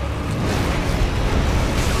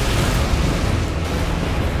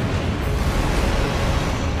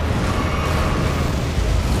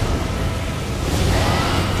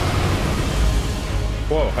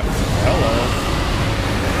 Whoa, hello.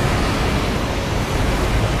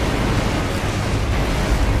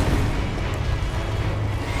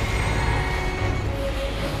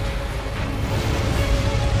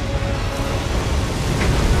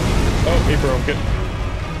 Oh, he broke it.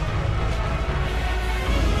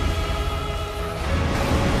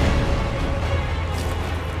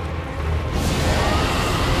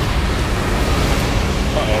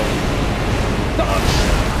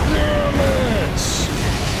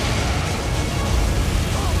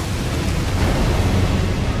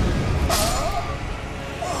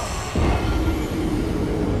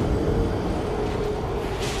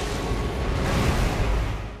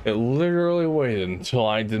 It literally waited until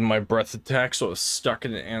I did my breath attack, so I was stuck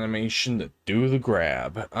in an animation to do the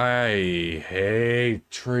grab. I hate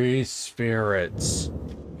tree spirits.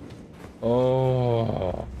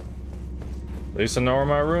 Oh. At least I know where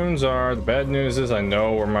my runes are. The bad news is I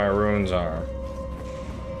know where my runes are.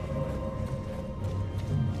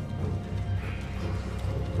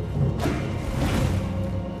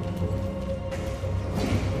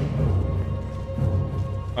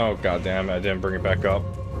 Oh, goddamn, I didn't bring it back up.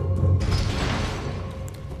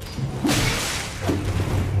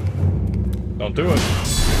 Don't do it.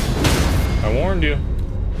 I warned you.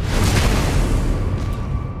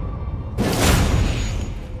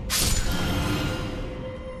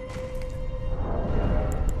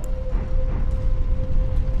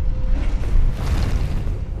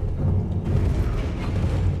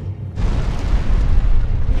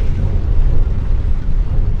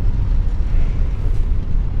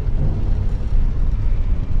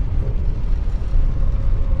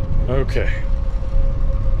 Okay.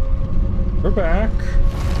 We're back.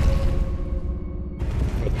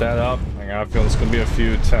 Put that up. I got a feeling it's gonna be a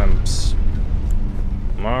few attempts.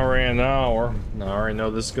 I'm already an hour. I already know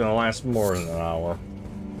this is gonna last more than an hour.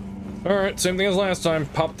 Alright, same thing as last time.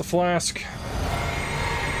 Pop the flask.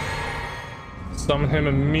 Summon him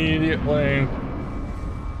immediately.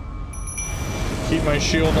 Keep my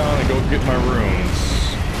shield on and go get my runes.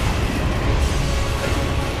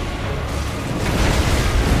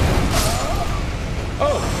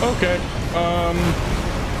 Oh, okay.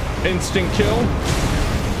 Instant kill.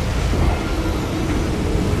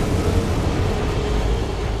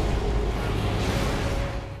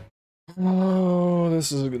 Oh,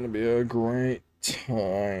 this is gonna be a great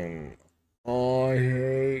time. I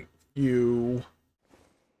hate you.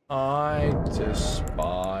 I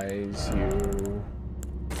despise you.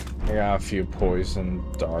 I got a few poison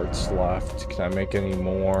darts left. Can I make any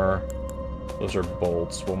more? Those are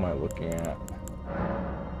bolts. What am I looking at?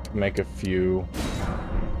 Make a few.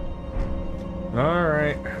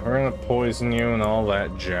 Alright, we're gonna poison you and all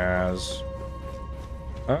that jazz.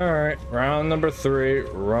 Alright, round number 3.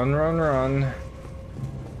 Run, run, run.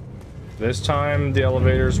 This time the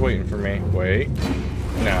elevator's waiting for me. Wait.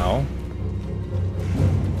 Now.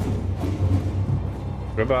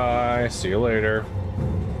 Goodbye. See you later.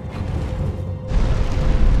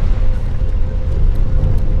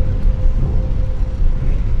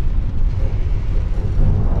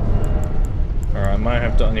 Alright, I might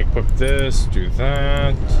have to unequip this, do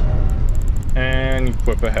that, and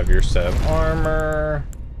equip a heavier set of armor.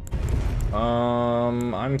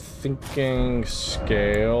 I'm thinking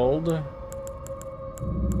scaled.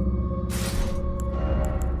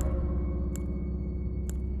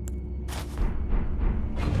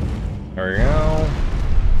 There we go.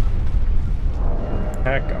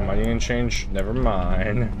 Heck, I might even change, never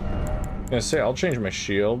mind. I'm gonna say I'll change my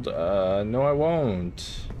shield. No I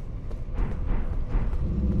won't.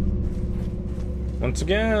 Once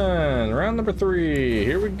again, round number 3.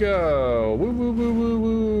 Here we go. Woo, woo, woo, woo,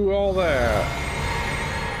 woo. All that.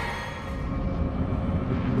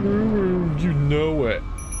 Ooh, you know it.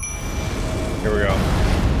 Here we go.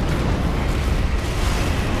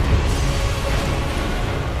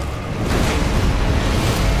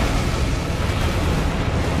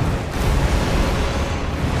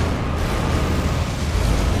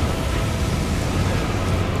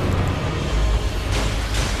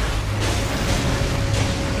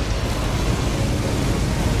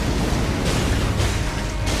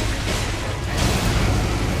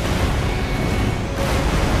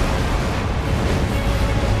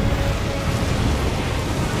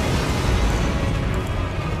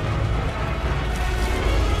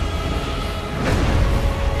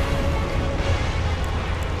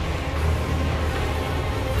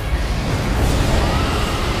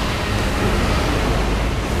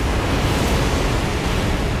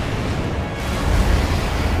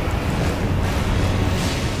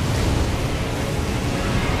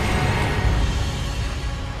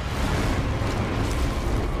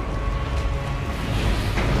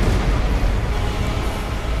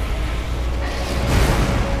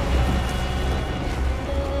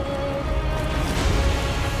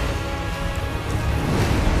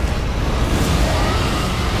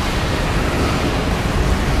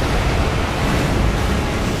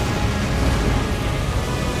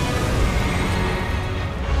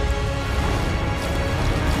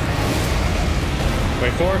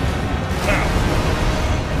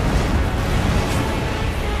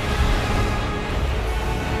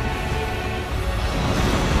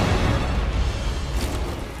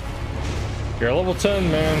 You're level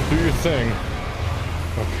 10, man. Do your thing.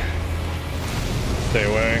 Okay. Stay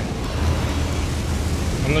away.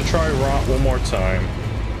 I'm gonna try rot one more time.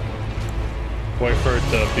 Wait for it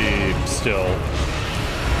to be still.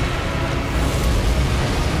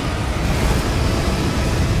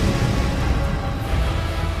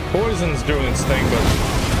 Poison's doing its thing, but...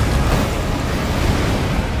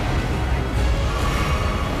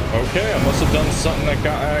 Okay, I must have done something that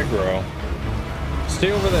got aggro.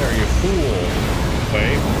 Stay over there, you fool.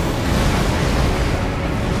 Wait.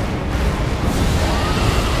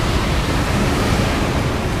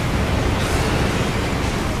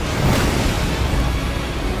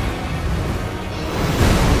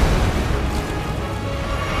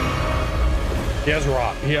 He has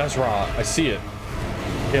rot. He has rot. I see it.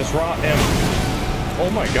 He has rot and... Oh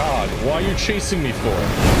my god. Why are you chasing me for?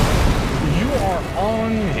 You are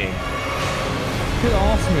on me. Get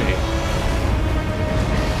off me.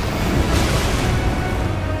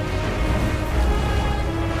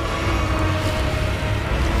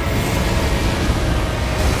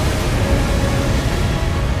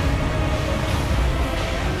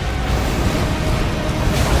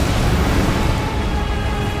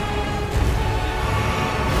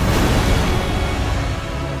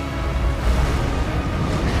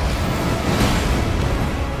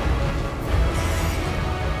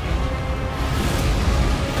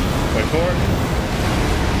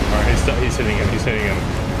 He's hitting him. He's hitting him.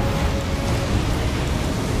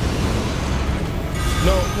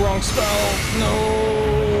 No, wrong spell. No.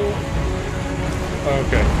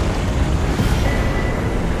 Okay.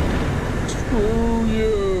 Screw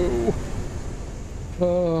you.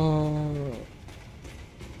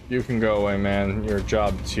 You can go away, man. Your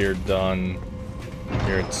job's here done.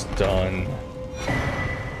 Here it's done.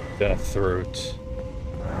 Death root.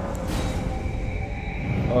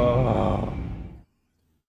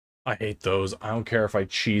 I hate those. I don't care if I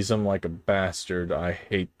cheese them like a bastard. I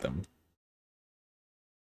hate them.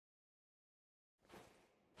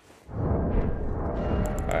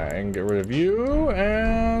 I can get rid of you,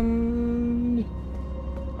 and...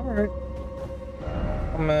 Alright.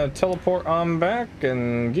 I'm gonna teleport on back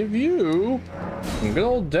and give you some good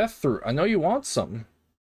old death root. I know you want some.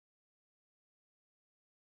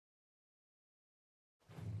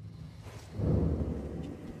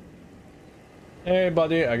 Hey,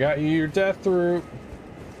 buddy, I got you your death root.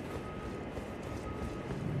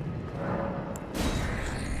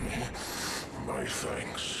 My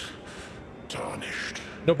thanks. Tarnished.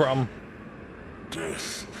 No problem.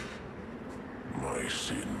 Death. My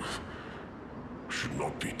sin should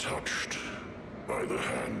not be touched by the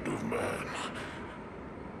hand of man.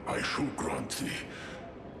 I shall grant thee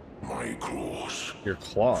my claws. Your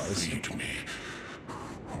claws? Feed me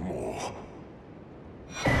more.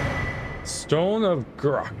 Stone of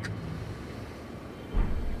Grok.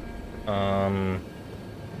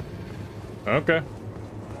 Okay.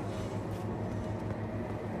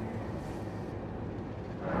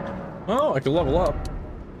 Oh, I can level up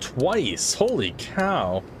twice. Holy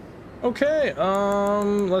cow. Okay,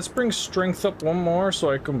 let's bring strength up one more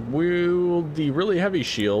so I can wield the really heavy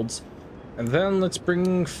shields. And then let's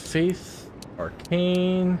bring faith,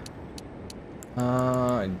 arcane,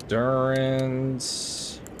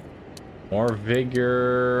 endurance, more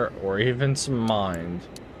vigor, or even some mind.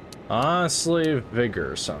 Honestly,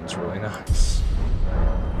 vigor sounds really nice.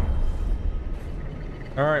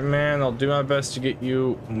 Alright, man, I'll do my best to get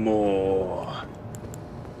you more.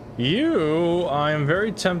 You, I am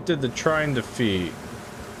very tempted to try and defeat.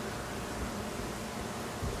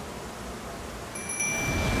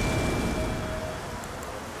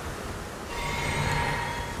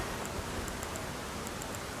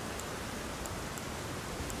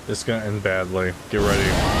 This is gonna end badly. Get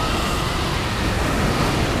ready.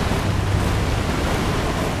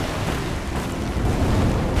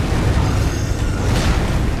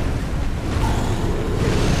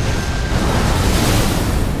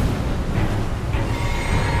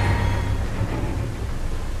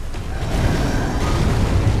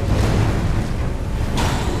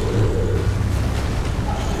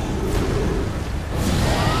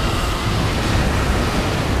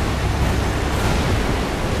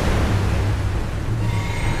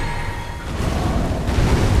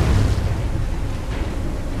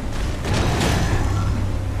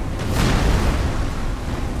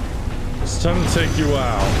 It's time to take you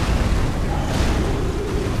out.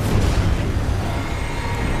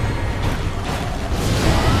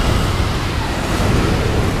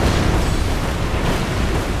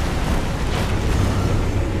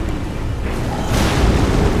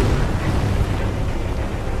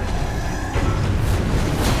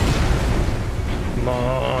 Come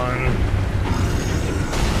on.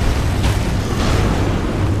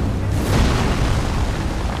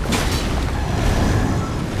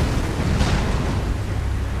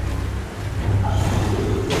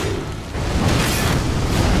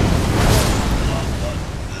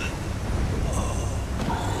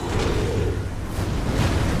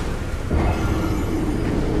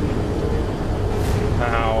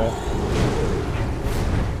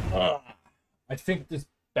 I think this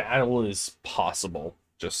battle is possible.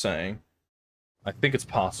 Just saying. I think it's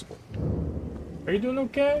possible. Are you doing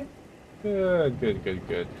okay? Good, good, good,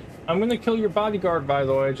 good. I'm gonna kill your bodyguard, by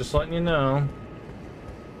the way, just letting you know.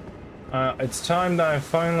 It's time that I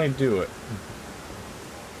finally do it.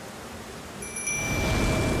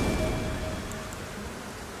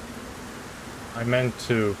 I meant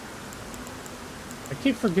to... I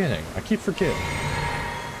keep forgetting. I keep forgetting.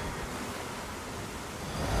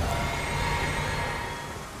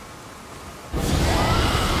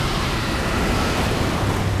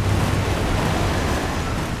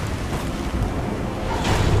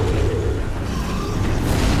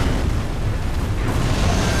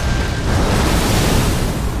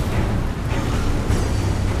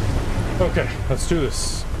 Okay, let's do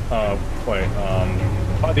this. Wait,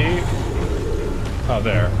 buddy. Oh,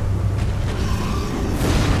 there.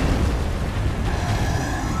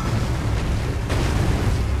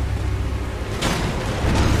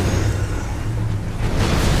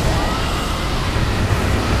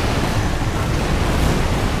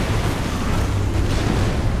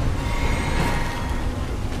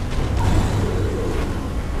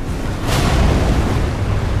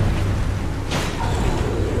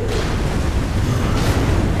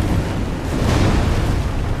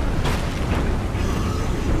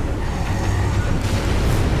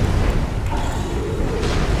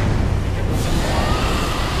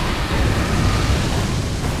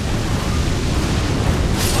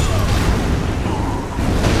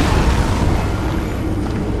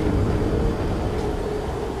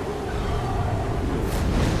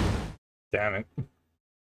 Damn it.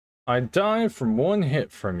 I died from one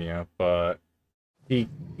hit from you, but he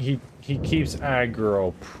keeps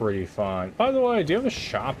aggro pretty fine. By the way, do you have a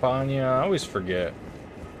shop on you? I always forget.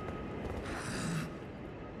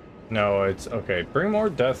 No, it's okay. Bring more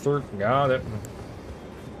death root. Got it.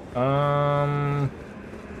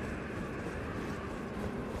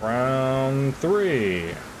 Round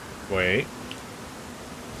 3. Wait.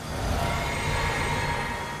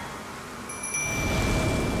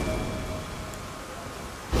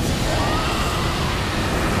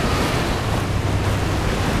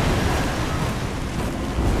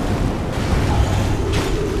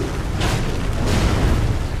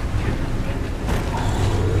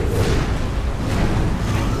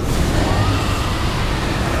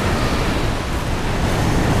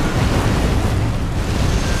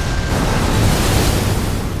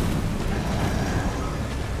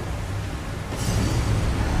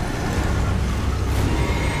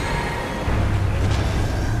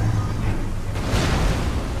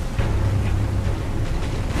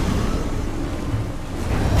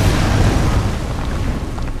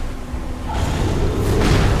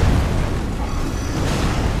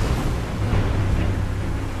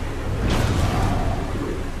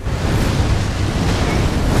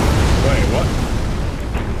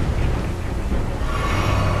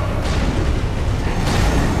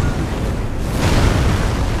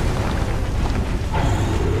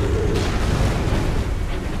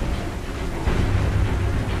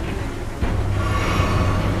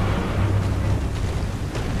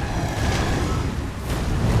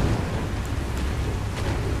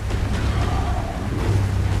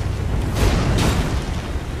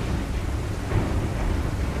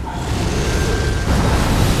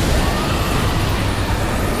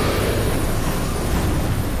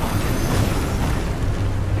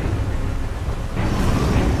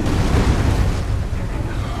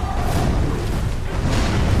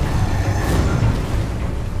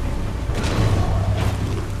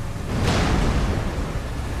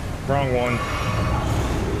 Wrong one.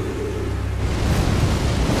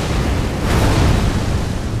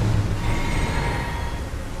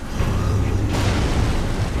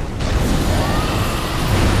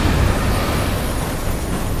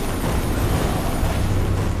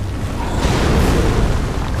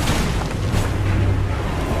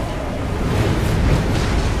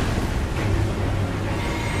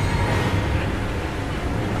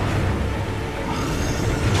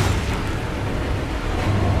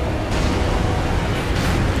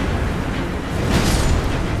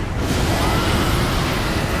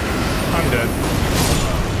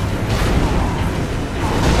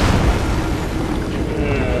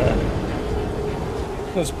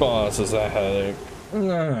 This boss is a headache.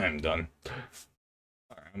 I'm done.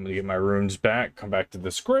 Alright, I'm gonna get my runes back, come back to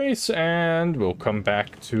Disgrace, and we'll come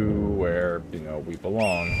back to where, you know, we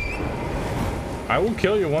belong. I will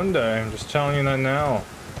kill you one day, I'm just telling you that now.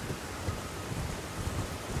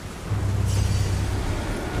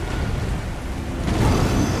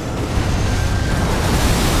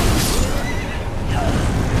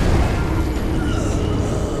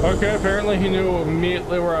 Okay, apparently he knew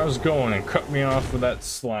immediately where I was going and cut me off with that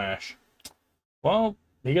slash. Well,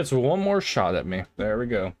 he gets one more shot at me. There we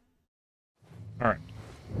go. Alright.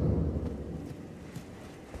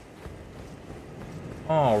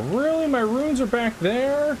 Oh, really? My runes are back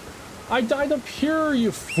there? I died up here,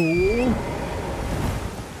 you fool!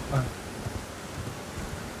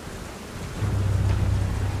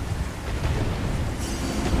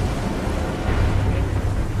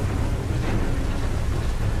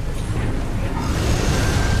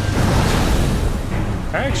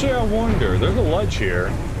 Actually, I wonder. There's a ledge here.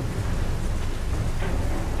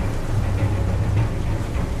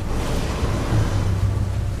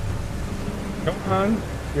 Come on.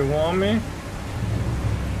 You want me?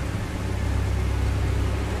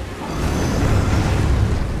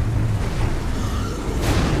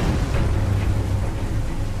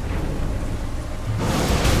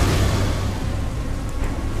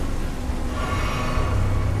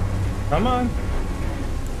 Come on.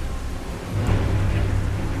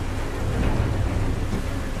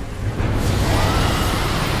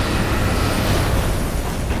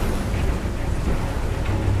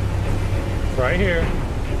 Right here.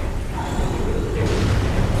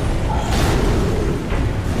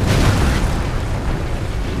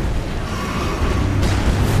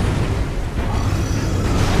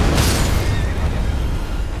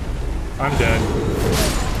 I'm dead.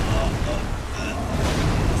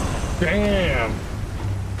 Damn.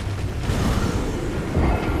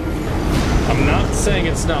 I'm not saying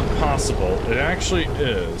it's not possible. It actually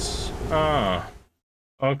is.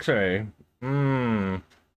 Okay.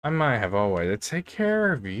 I might have a way to take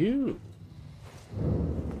care of you.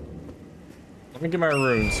 Let me get my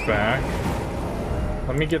runes back.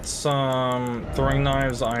 Let me get some throwing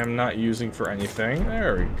knives I am not using for anything.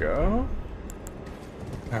 There we go.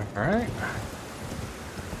 Alright.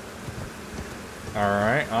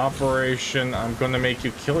 Alright, Operation I'm gonna make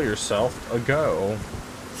you kill yourself a go.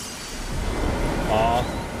 Off.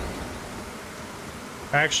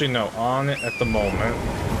 Actually, no, on it at the moment.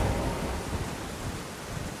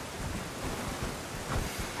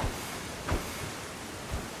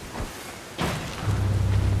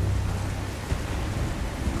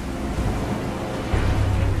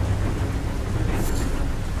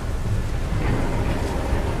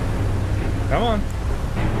 Come on.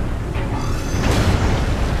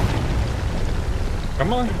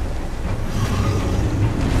 Come on.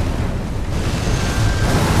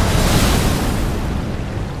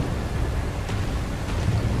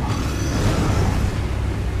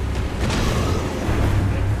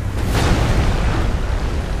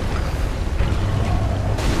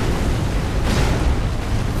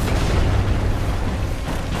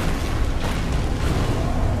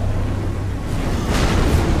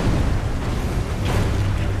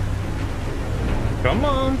 Come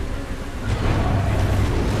on.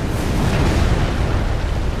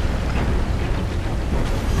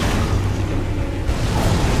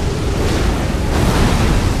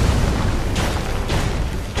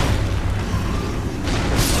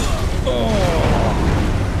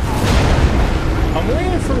 I'm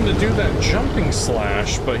waiting for him to do that jumping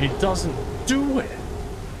slash, but he doesn't do it.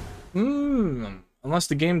 Unless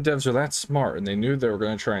the game devs are that smart and they knew they were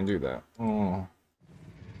going to try and do that. Oh.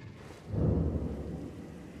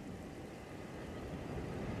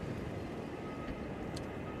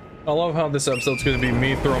 I love how this episode's going to be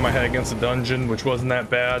me throwing my head against a dungeon, which wasn't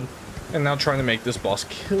that bad, and now trying to make this boss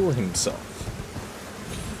kill himself.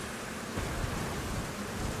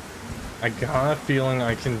 I got a feeling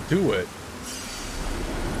I can do it.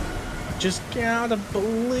 Just gotta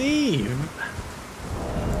believe.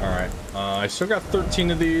 Alright, I still got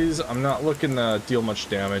 13 of these. I'm not looking to deal much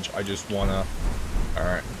damage. I just wanna...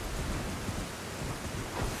 Alright.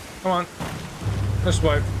 Come on. This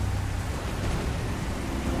way.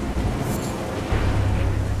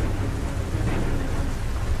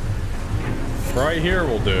 Right here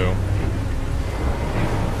will do.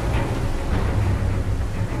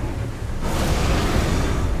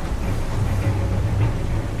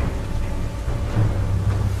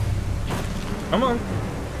 Come on.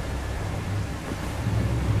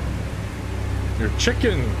 You're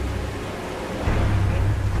chicken.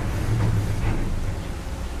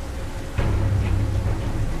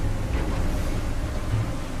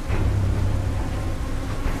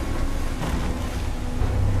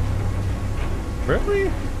 Really?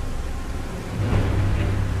 You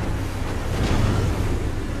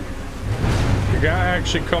gotta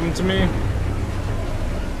actually come to me?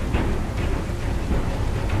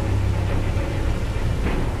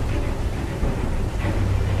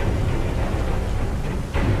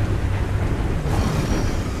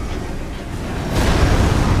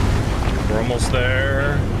 almost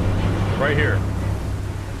there. Right here.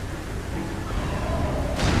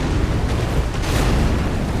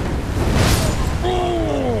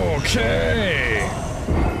 Okay.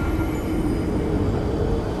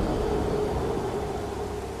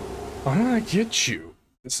 I'm gonna get you.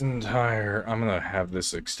 I'm gonna have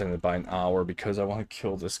this extended by an hour because I want to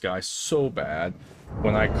kill this guy so bad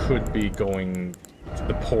when I could be going to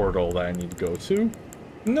the portal that I need to go to.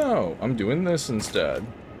 No, I'm doing this instead.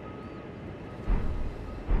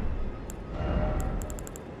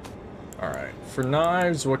 Alright, for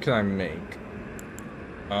knives, what can I make?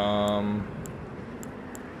 A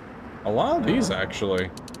lot of these,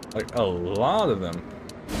 actually. Like, a lot of them.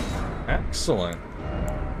 Excellent.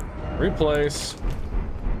 Replace.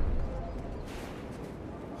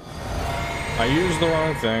 I used the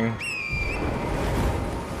wrong thing.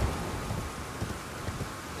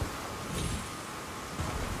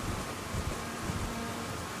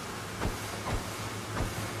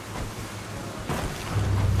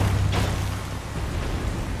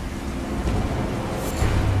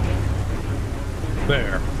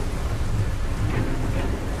 There.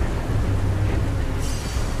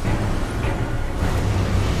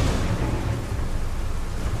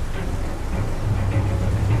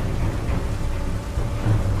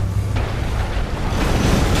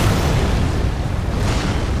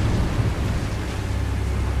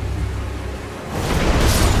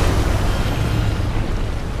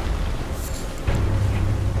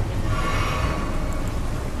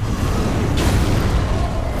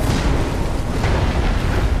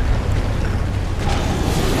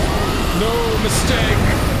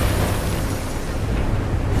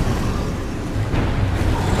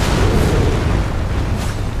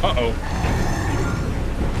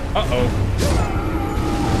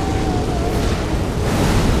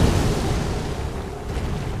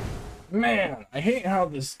 Man, I hate how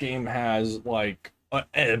this game has, like,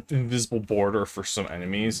 an invisible border for some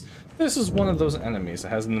enemies. This is one of those enemies that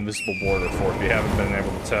has an invisible border for, if you haven't been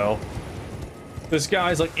able to tell. This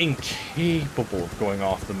guy's, like, incapable of going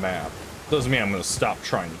off the map. Doesn't mean I'm gonna stop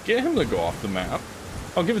trying to get him to go off the map.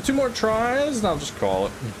 I'll give it 2 more tries, and I'll just call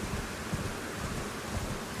it.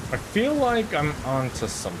 I feel like I'm onto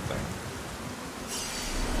something.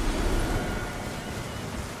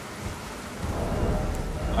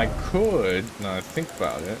 I could, now I think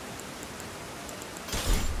about it.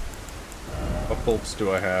 What bolts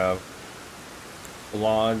do I have?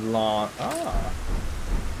 Ah.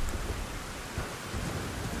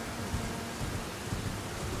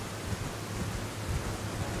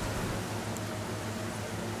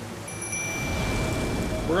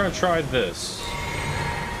 We're gonna try this.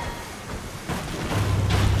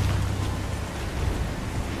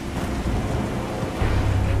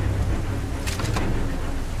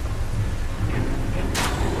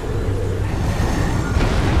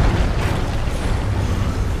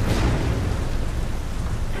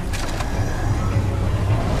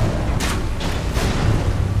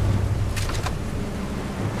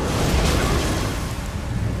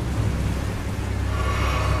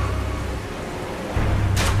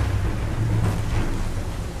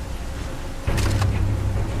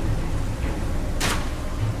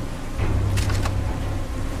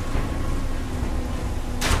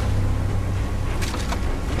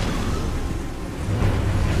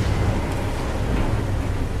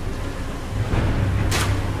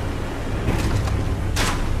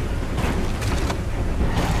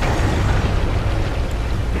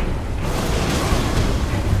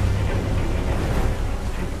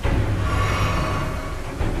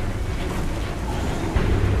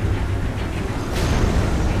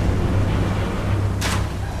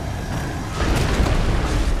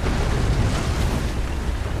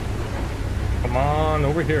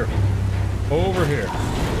 Over here. Over here.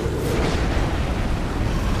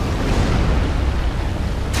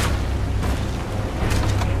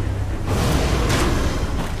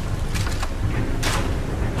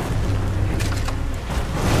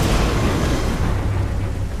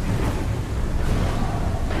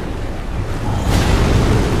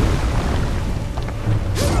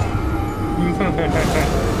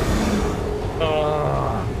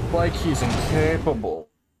 Like he's incapable.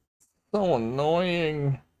 So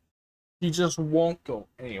annoying. He just won't go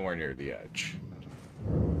anywhere near the edge.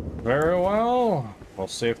 Very well. We'll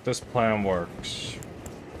see if this plan works.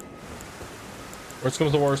 Worst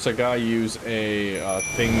comes to worst, I gotta use a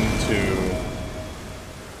thing to...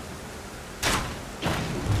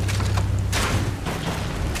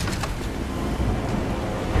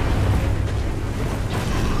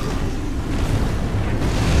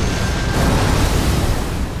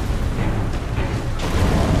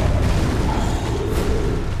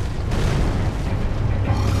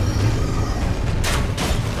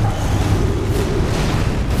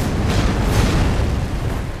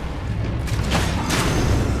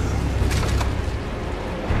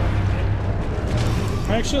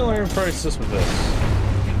 Actually, let me price this with this.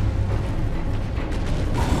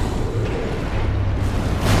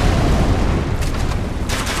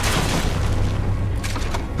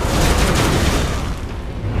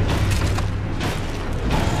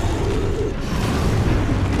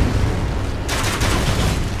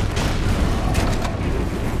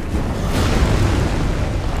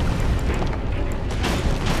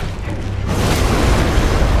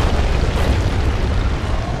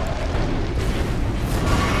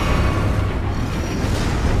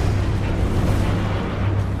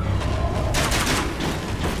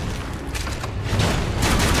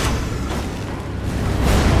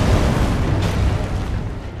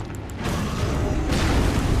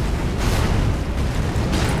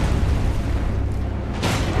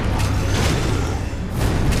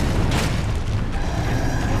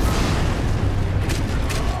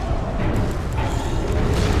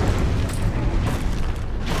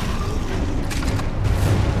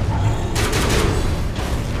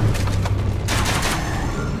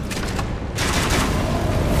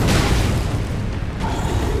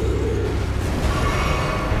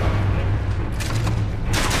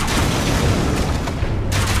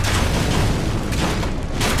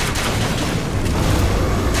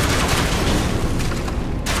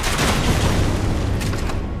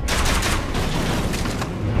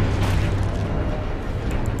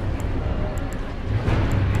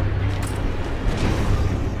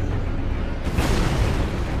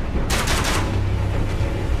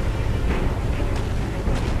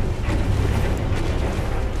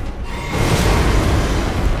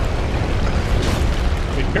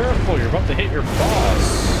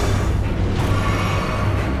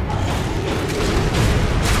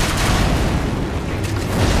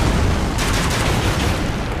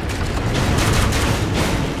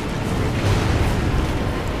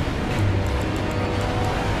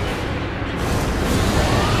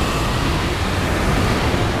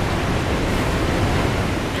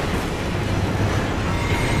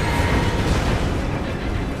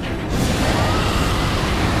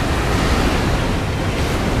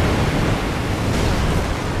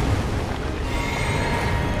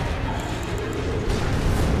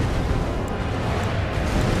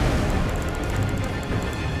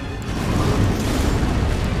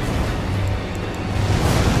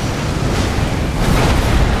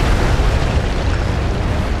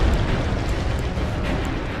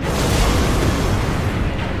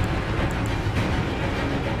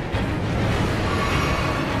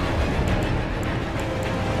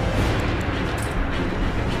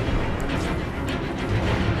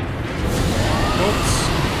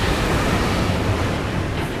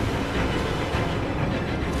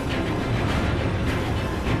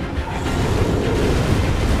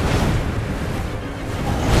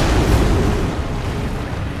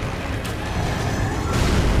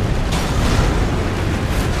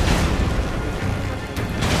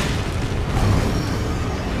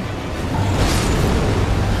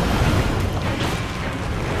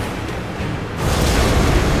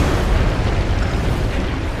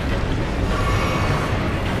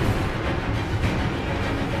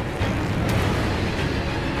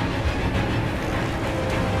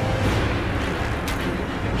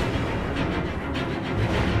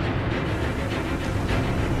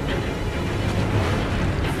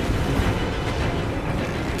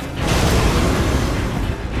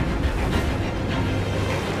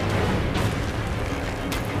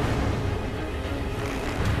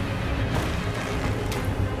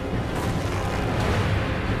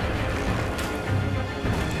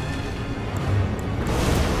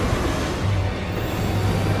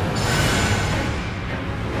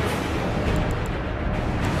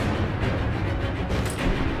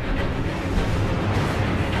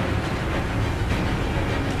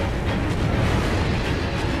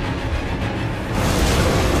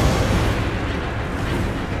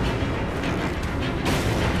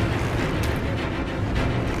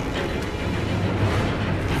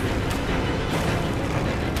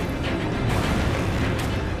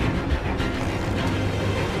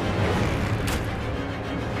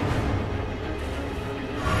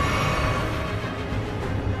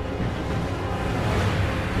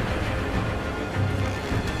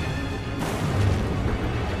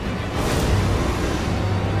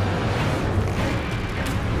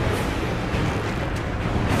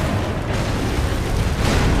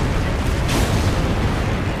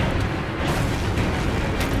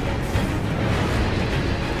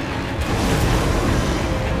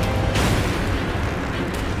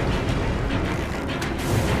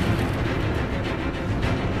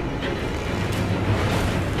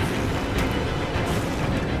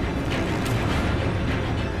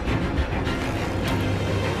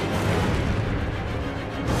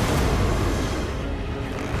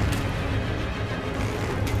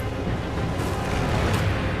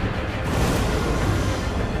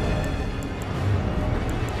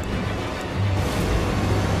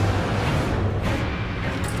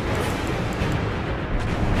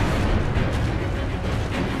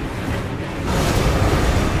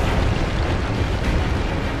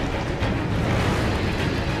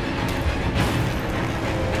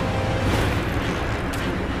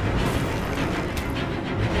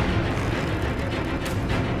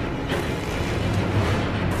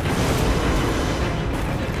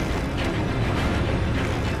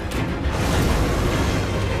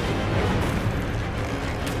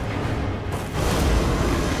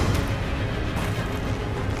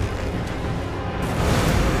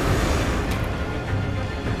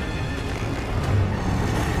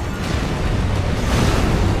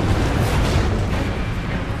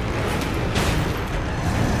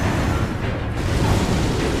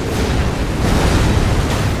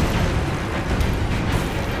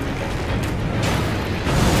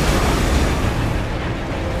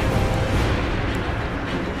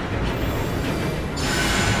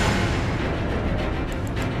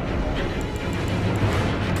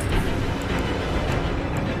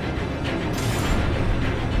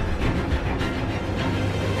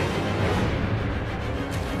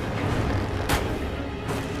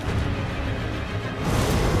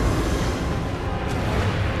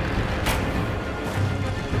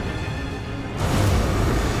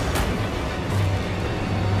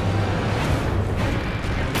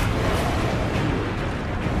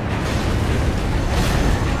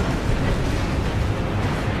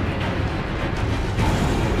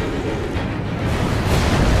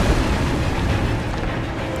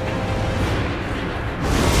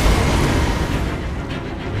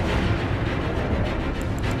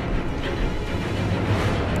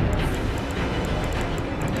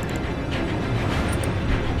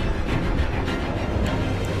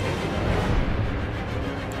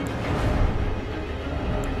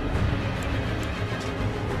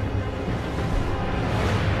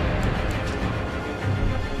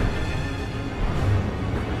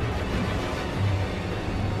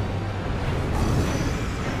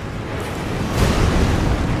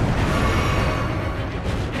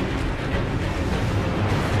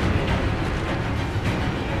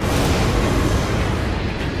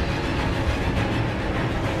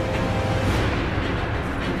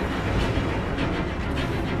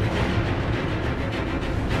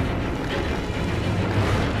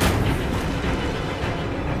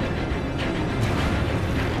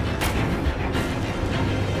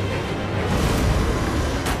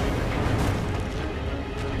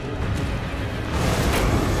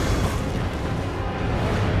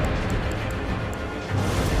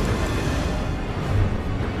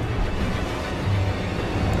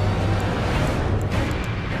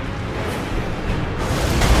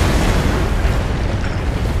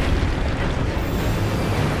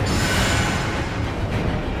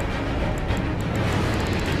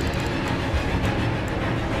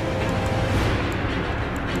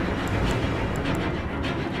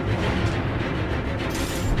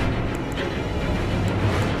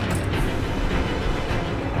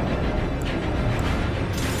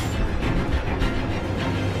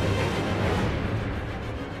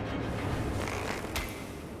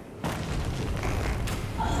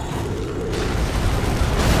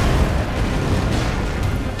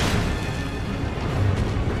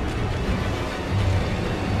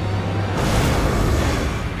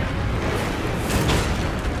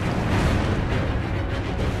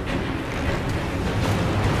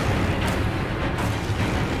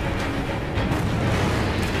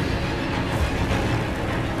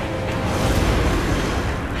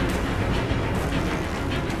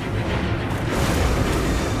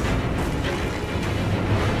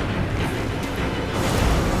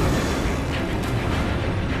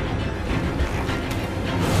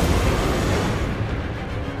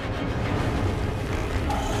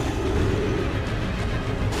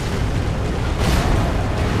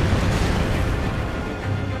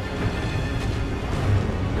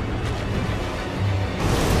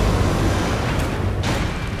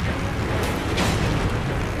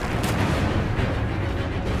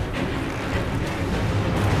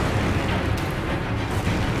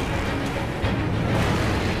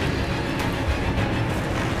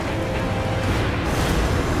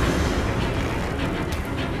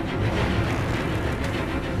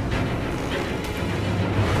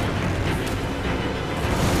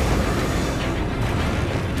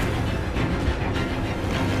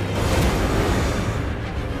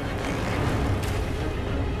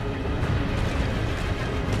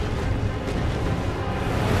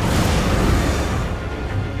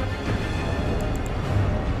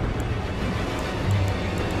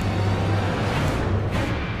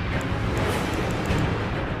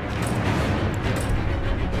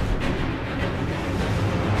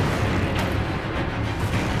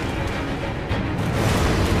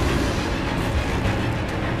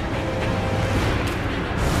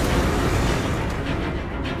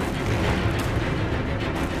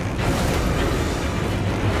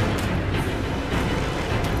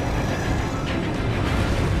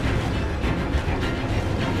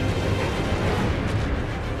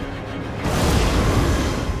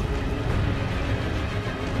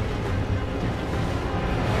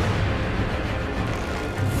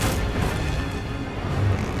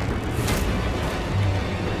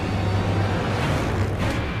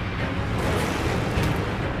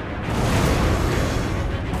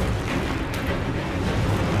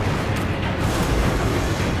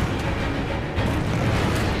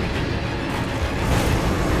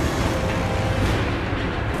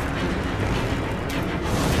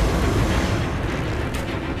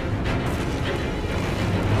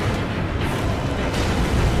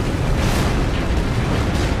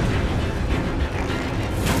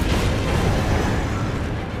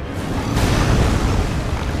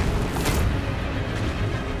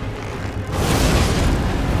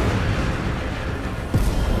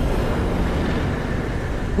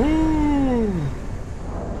 Woo!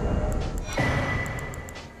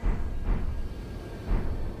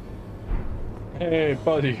 Hey,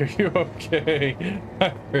 buddy, are you okay?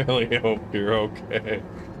 I really hope you're okay.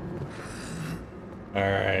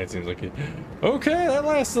 Alright, seems like it. Okay, that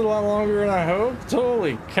lasted a lot longer than I hoped.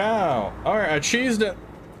 Holy cow. Alright, I cheesed it.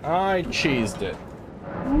 I cheesed it.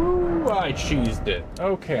 Woo, I cheesed it.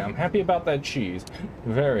 Okay, I'm happy about that cheese.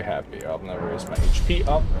 Very happy. I'm gonna raise my HP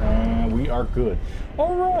up, and we are good.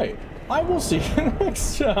 Alright, I will see you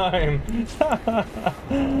next time.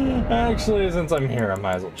 Actually, since I'm here, I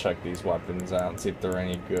might as well check these weapons out and see if they're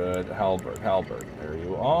any good. Halberd, there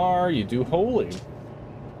you are. You do holy.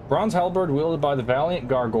 Bronze halberd wielded by the valiant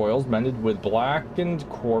gargoyles, mended with blackened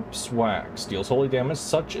corpse wax. Deals holy damage,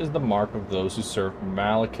 such is the mark of those who serve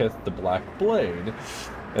Malekith the Black Blade.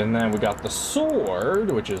 And then we got the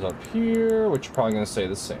sword, which is up here, which is probably going to say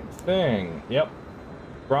the same thing. Yep.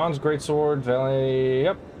 Bronze greatsword, valiant.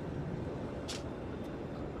 Yep.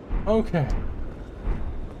 Okay.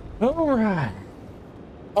 Alright.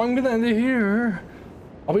 I'm going to end it here.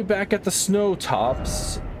 I'll be back at the snow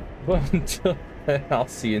tops. But until then, I'll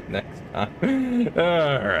see you next time.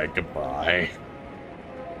 Alright, goodbye.